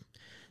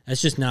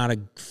that's just not a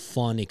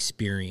fun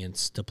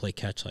experience to play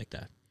catch like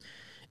that.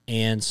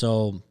 And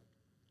so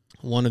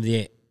one of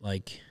the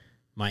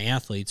my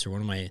athletes, or one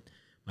of my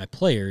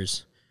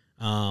players,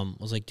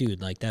 was like,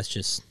 dude, like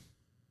that's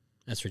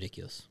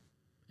ridiculous.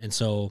 And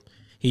so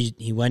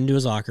he went into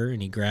his locker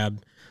and he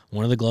grabbed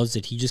one of the gloves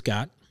that he just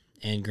got.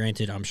 And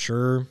granted, I'm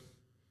sure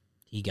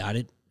he got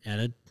it at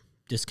a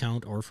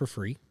discount or for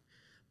free,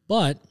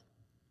 but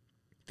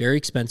very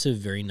expensive,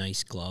 very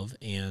nice glove.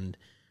 And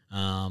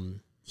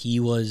he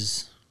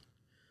was,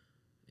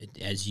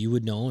 as you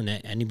would know, and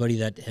anybody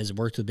that has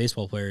worked with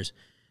baseball players,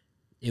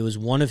 it was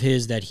one of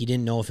his that he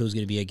didn't know if it was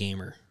going to be a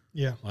gamer.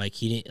 Yeah. Like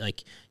he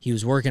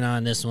was working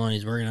on this one,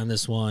 he's working on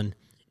this one,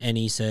 and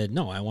he said,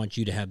 "No, I want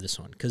you to have this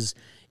one because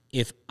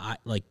if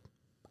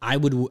I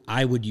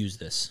would use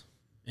this,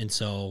 and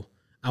so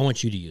I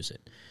want you to use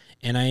it."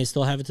 And I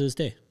still have it to this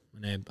day.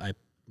 And I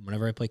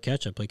whenever I play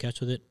catch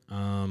with it.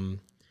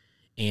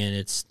 And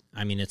it's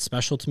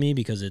special to me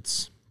because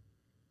it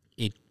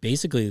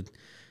basically,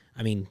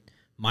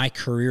 my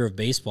career of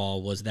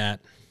baseball was that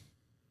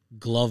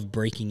glove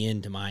breaking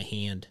into my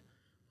hand,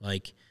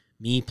 like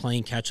me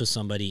playing catch with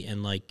somebody.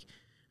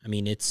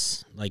 And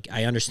it's like,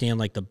 I understand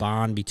like the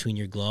bond between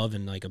your glove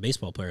and like a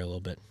baseball player a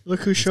little bit.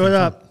 Look who showed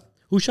up.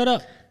 Who showed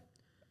up?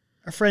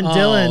 Our friend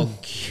Dylan. Oh,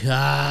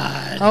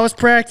 God. How was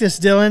practice,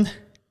 Dylan?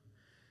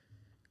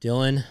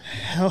 Dylan.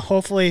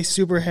 Hopefully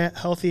super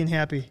healthy and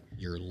happy.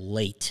 You're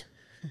late.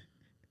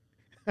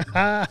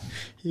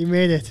 You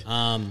made it.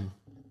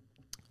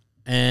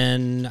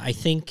 And I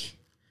think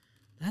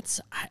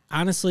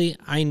honestly,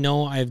 I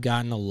know I've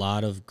gotten a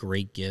lot of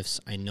great gifts.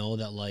 I know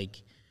that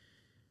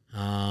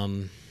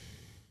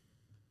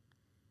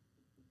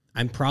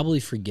I'm probably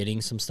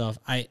forgetting some stuff.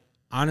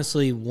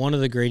 Honestly, one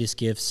of the greatest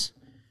gifts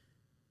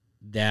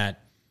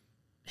that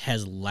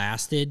has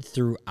lasted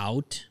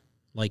throughout,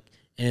 and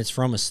it's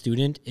from a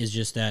student, is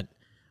just that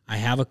I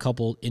have a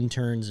couple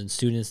interns and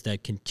students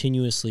that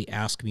continuously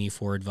ask me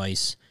for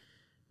advice,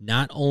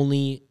 not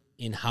only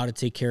in how to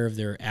take care of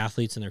their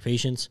athletes and their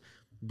patients,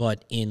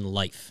 but in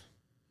life.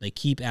 They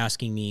keep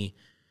asking me,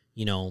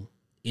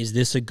 is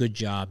this a good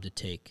job to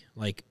take?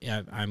 Like,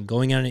 I'm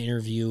going on an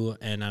interview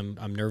and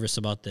I'm nervous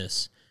about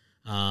this.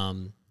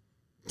 Down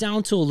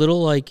to a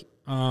little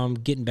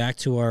getting back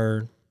to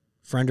our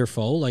friend or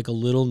foe, like a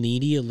little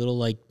needy, a little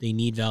like they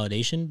need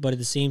validation. But at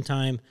the same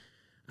time,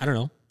 I don't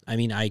know.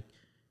 I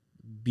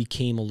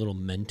became a little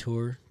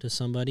mentor to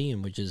somebody,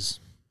 and which is,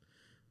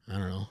 I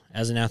don't know,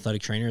 as an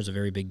athletic trainer is a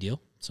very big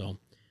deal. So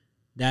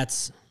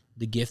that's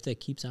the gift that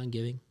keeps on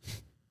giving,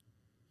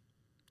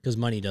 because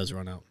money does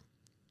run out.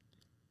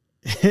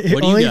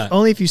 What do you got?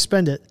 Only if you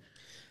spend it.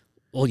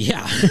 Well,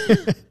 yeah.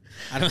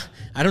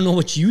 I don't know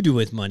what you do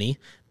with money,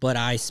 but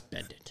I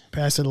spend it.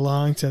 Pass it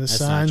along to the That's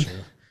son. not true.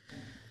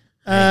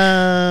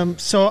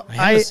 So I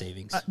have a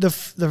savings.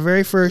 The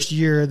very first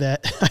year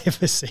that I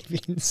have a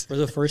savings. For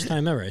the first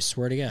time ever, I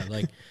swear to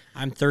God.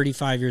 I'm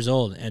 35 years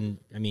old, and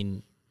I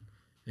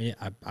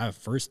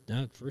first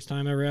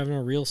time ever having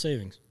a real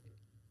savings.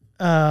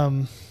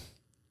 Yeah,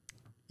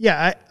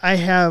 I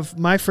have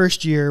my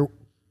first year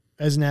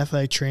as an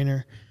athletic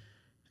trainer.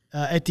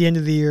 At the end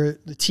of the year,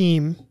 the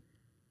team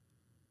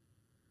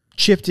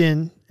chipped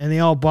in, and they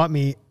all bought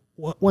me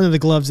one of the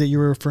gloves that you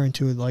were referring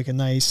to, like a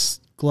nice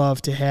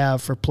glove to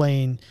have for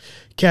playing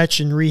catch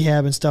and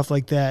rehab and stuff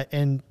like that.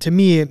 And to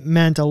me, it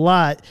meant a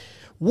lot.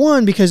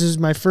 One, because it was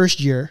my first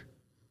year.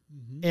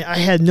 And I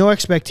had no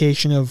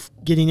expectation of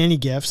getting any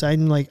gifts. I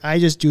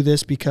just do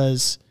this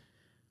because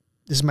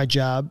this is my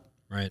job.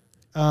 Right.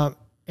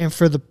 And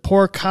for the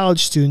poor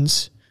college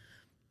students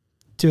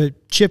to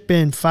chip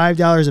in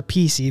 $5 a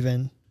piece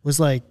even was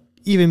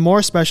even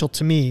more special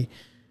to me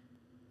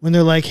when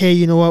they're like, hey,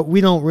 you know what? We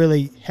don't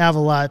really have a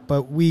lot,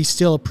 but we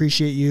still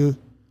appreciate you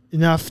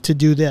enough to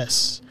do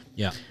this.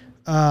 Yeah.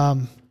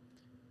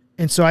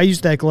 And so I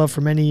used that glove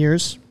for many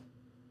years.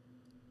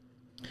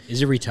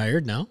 Is it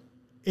retired now?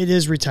 It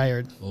is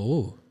retired.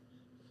 Oh,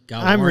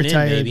 I'm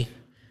retired. In, baby.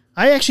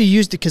 I actually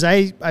used it because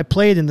I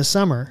played in the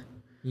summer.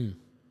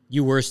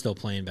 You were still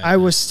playing back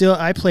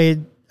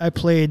then. I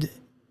played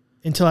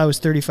until I was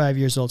 35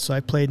 years old. So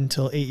I played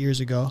until 8 years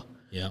ago.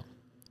 Yeah.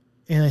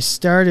 And I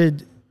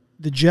started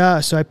the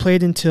job. So I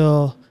played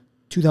until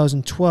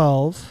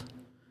 2012.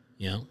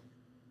 Yeah.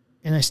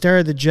 And I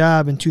started the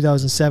job in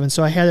 2007.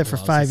 So I had it for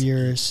 5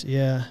 years.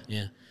 Yeah.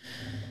 Yeah.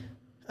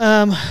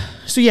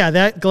 So yeah,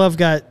 that glove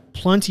got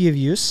plenty of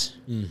use.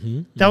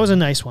 That was a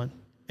nice one.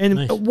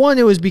 And one,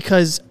 it was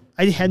because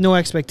I had no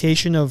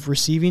expectation of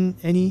receiving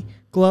any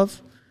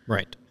glove.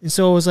 Right. And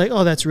so it was like,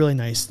 oh, that's really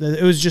nice.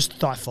 It was just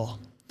thoughtful.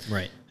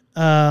 Right.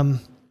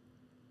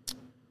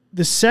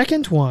 The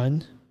second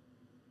one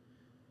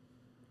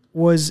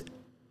was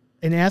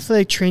an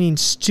athletic training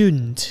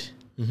student.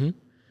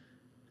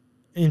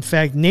 In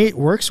fact, Nate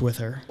works with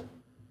her.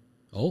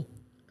 Oh.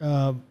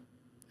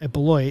 At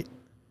Beloit.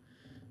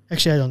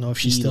 Actually, I don't know if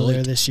she's still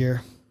there this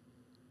year.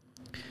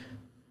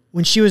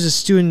 When she was a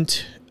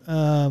student,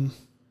 when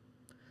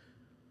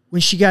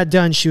she got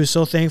done, she was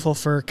so thankful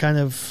for kind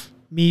of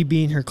me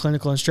being her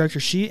clinical instructor.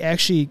 She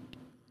actually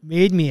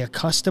made me a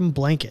custom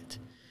blanket.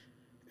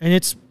 And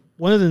it's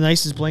one of the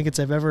nicest blankets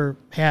I've ever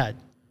had.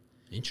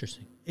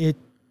 Interesting. It,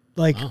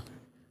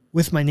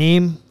 with my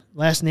name,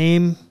 last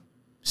name,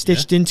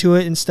 stitched into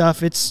it and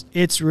stuff.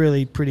 It's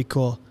really pretty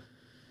cool.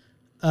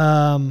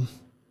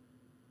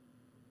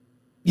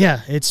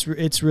 Yeah,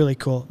 it's really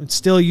cool. It's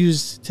still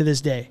used to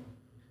this day.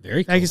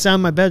 Very cool. I can sit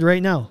on my bed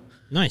right now.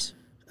 Nice.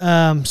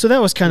 So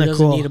that was kind of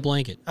cool. Doesn't need a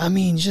blanket. I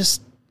mean, it's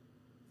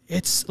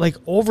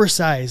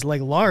oversized,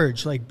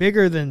 large,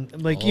 bigger than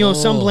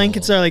some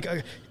blankets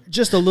are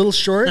just a little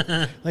short.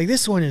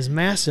 This one is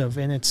massive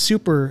and it's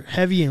super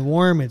heavy and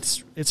warm.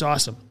 It's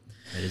awesome.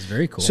 That is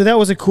very cool. So that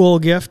was a cool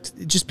gift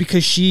just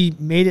because she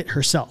made it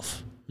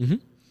herself.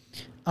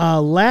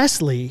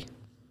 Lastly,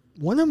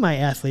 one of my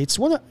athletes,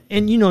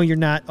 and you're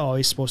not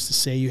always supposed to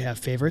say you have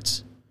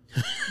favorites,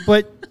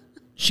 but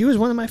she was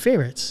one of my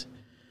favorites.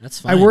 That's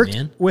fine, I worked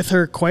man. with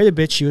her quite a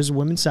bit. She was a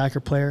women's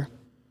soccer player.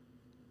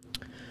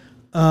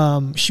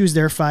 She was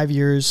there 5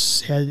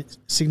 years, had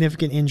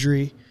significant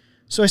injury.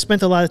 So I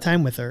spent a lot of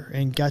time with her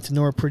and got to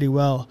know her pretty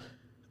well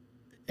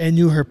and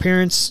knew her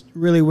parents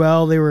really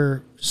well. They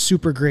were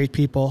super great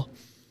people.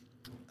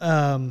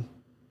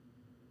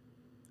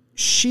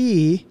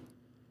 She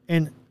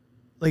and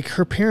like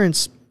her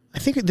parents, I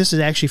think this is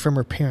actually from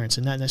her parents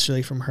and not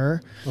necessarily from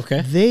her.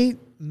 Okay. They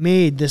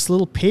made this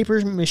little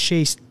paper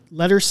mache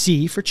letter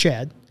C for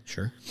Chad.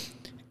 Sure.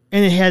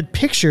 And it had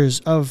pictures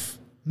of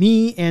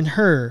me and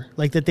her,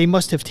 like that they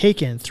must have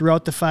taken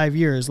throughout the 5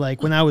 years.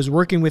 Like when I was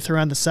working with her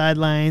on the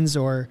sidelines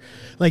or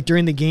like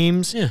during the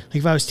games, Yeah. like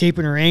if I was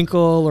taping her ankle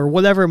or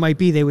whatever it might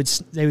be, they would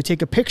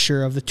take a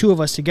picture of the two of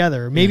us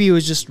together. Maybe it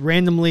was just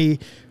randomly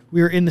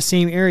we were in the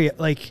same area,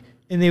 like,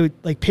 and they would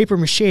like paper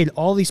mache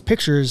all these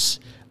pictures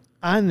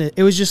on the,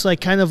 it was just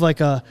like kind of like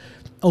a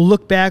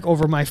look back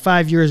over my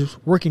 5 years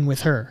working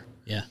with her,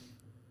 Yeah.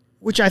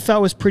 which I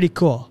thought was pretty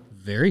cool.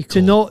 Very cool.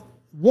 To know,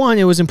 one,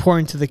 it was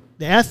important to the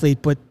athlete,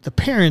 but the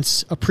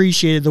parents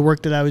appreciated the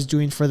work that I was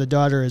doing for the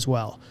daughter as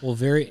well. Well,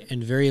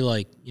 very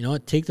like, you know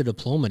what? Take the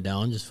diploma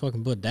down. Just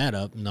fucking put that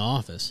up in the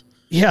office.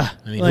 Yeah.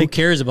 I mean, who like,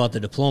 cares about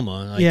the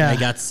diploma? Like, Yeah. I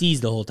got C's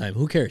the whole time.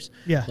 Who cares?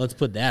 Yeah. Let's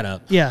put that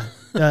up. yeah.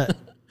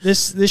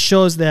 This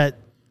shows that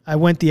I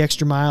went the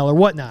extra mile or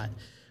whatnot.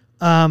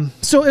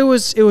 So it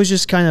was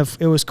just kind of,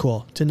 it was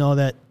cool to know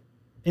that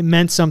it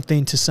meant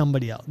something to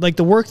somebody else. Like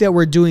the work that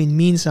we're doing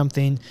means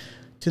something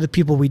to the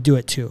people we do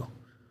it to.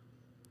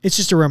 It's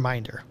just a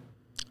reminder.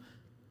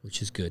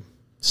 Which is good.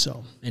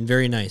 So, And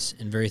very nice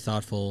and very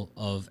thoughtful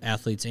of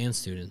athletes and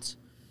students.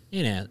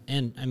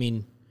 And I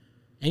mean,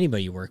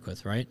 anybody you work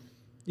with, right?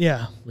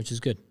 yeah. Which is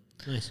good.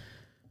 Nice.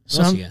 What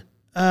So else I'm- you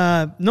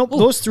got? Nope.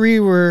 Those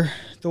three were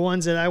the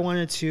ones that I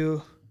wanted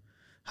to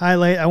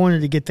highlight. I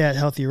wanted to get that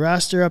healthy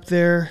roster up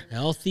there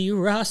Healthy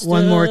roster.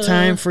 one more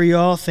time for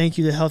y'all. Thank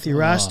you to healthy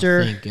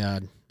roster. Thank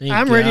God. Thank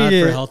I'm God ready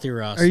to. for healthy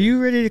roster. Are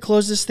you ready to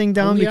close this thing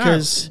down? We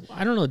Because are.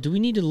 I don't know. Do we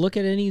need to look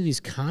at any of these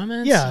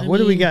comments? yeah, what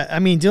do we got? I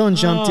mean, Dylan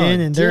jumped in,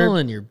 and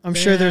Dylan, you're I'm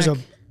sure there's back.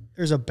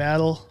 a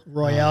battle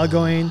royale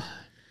going.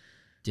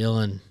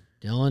 Dylan.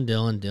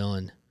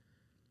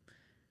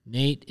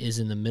 Nate is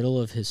in the middle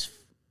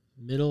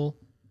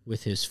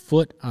with his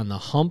foot on the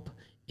hump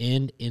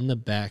and in the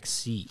back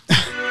seat.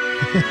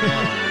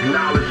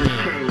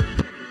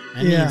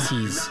 That means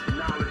he's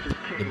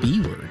the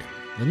B word,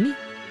 doesn't he?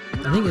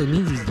 I think it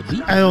means he's the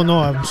B. I don't know.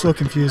 I'm so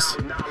confused.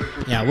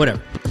 Yeah,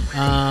 whatever.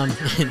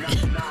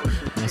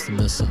 Must have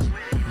missed some.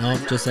 Nope,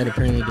 just that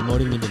apparently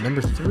demoted me to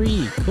number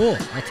 3. Cool.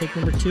 I'll take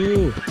number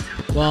 2.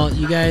 Well,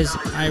 you guys,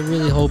 I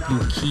really hope you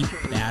keep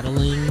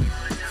battling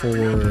for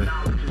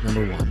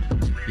number 1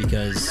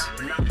 because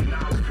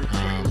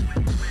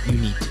you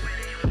need to.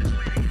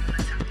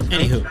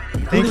 Anywho,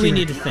 who do we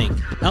need to thank?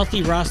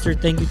 Healthy roster.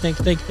 Thank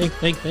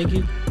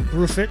you.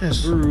 Brew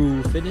Fitness.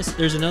 Brew Fitness.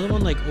 There's another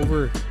one like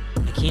over.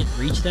 I can't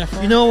reach that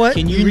far. You know what?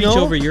 Can you reach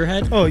over your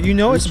head? Oh, you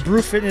know it's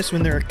Brew Fitness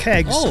when there are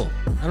kegs. Oh,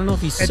 I don't know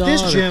if you saw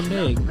this the gym-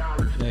 keg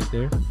back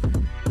there.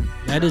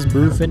 That is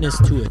Brew Fitness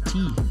to a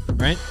T,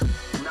 right?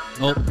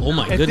 Oh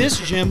my At goodness.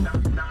 this gym,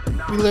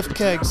 we lift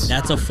kegs.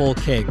 That's a full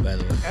keg, by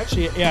the way.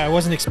 Actually, yeah, I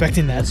wasn't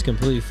expecting that. That's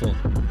completely full.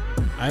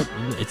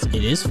 It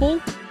is full?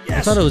 I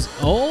Yes. thought it was.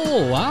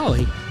 Oh wow,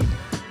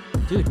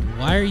 dude,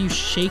 why are you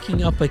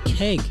shaking up a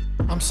keg?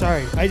 I'm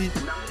sorry.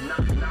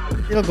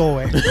 It'll go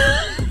away.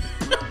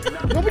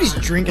 Nobody's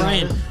drinking.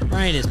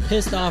 Ryan is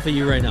pissed off at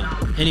you right now.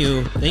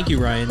 Anywho, thank you,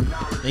 Ryan.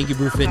 Thank you,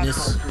 Brew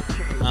Fitness.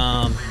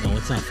 No,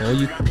 it's not full.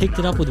 You picked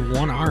it up with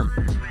one arm.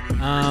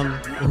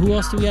 Who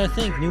else do we gotta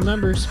thank? New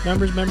members.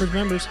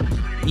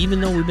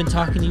 Even though we've been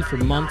talking to you for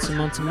months and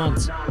months and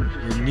months,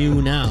 you're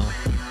new now.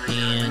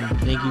 And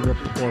thank you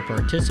for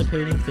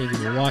participating. Thank you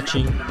for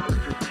watching.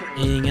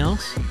 Anything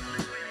else?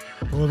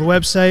 Go to the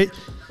website.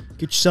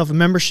 Get yourself a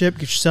membership.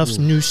 Get yourself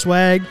some new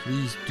swag.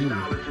 Please do.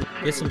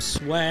 Get some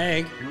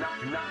swag.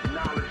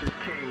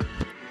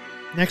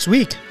 Next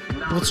week,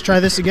 let's try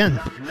this again.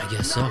 I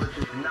guess so.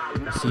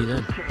 We'll see you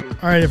then.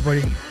 All right,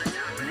 everybody.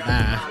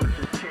 Bye.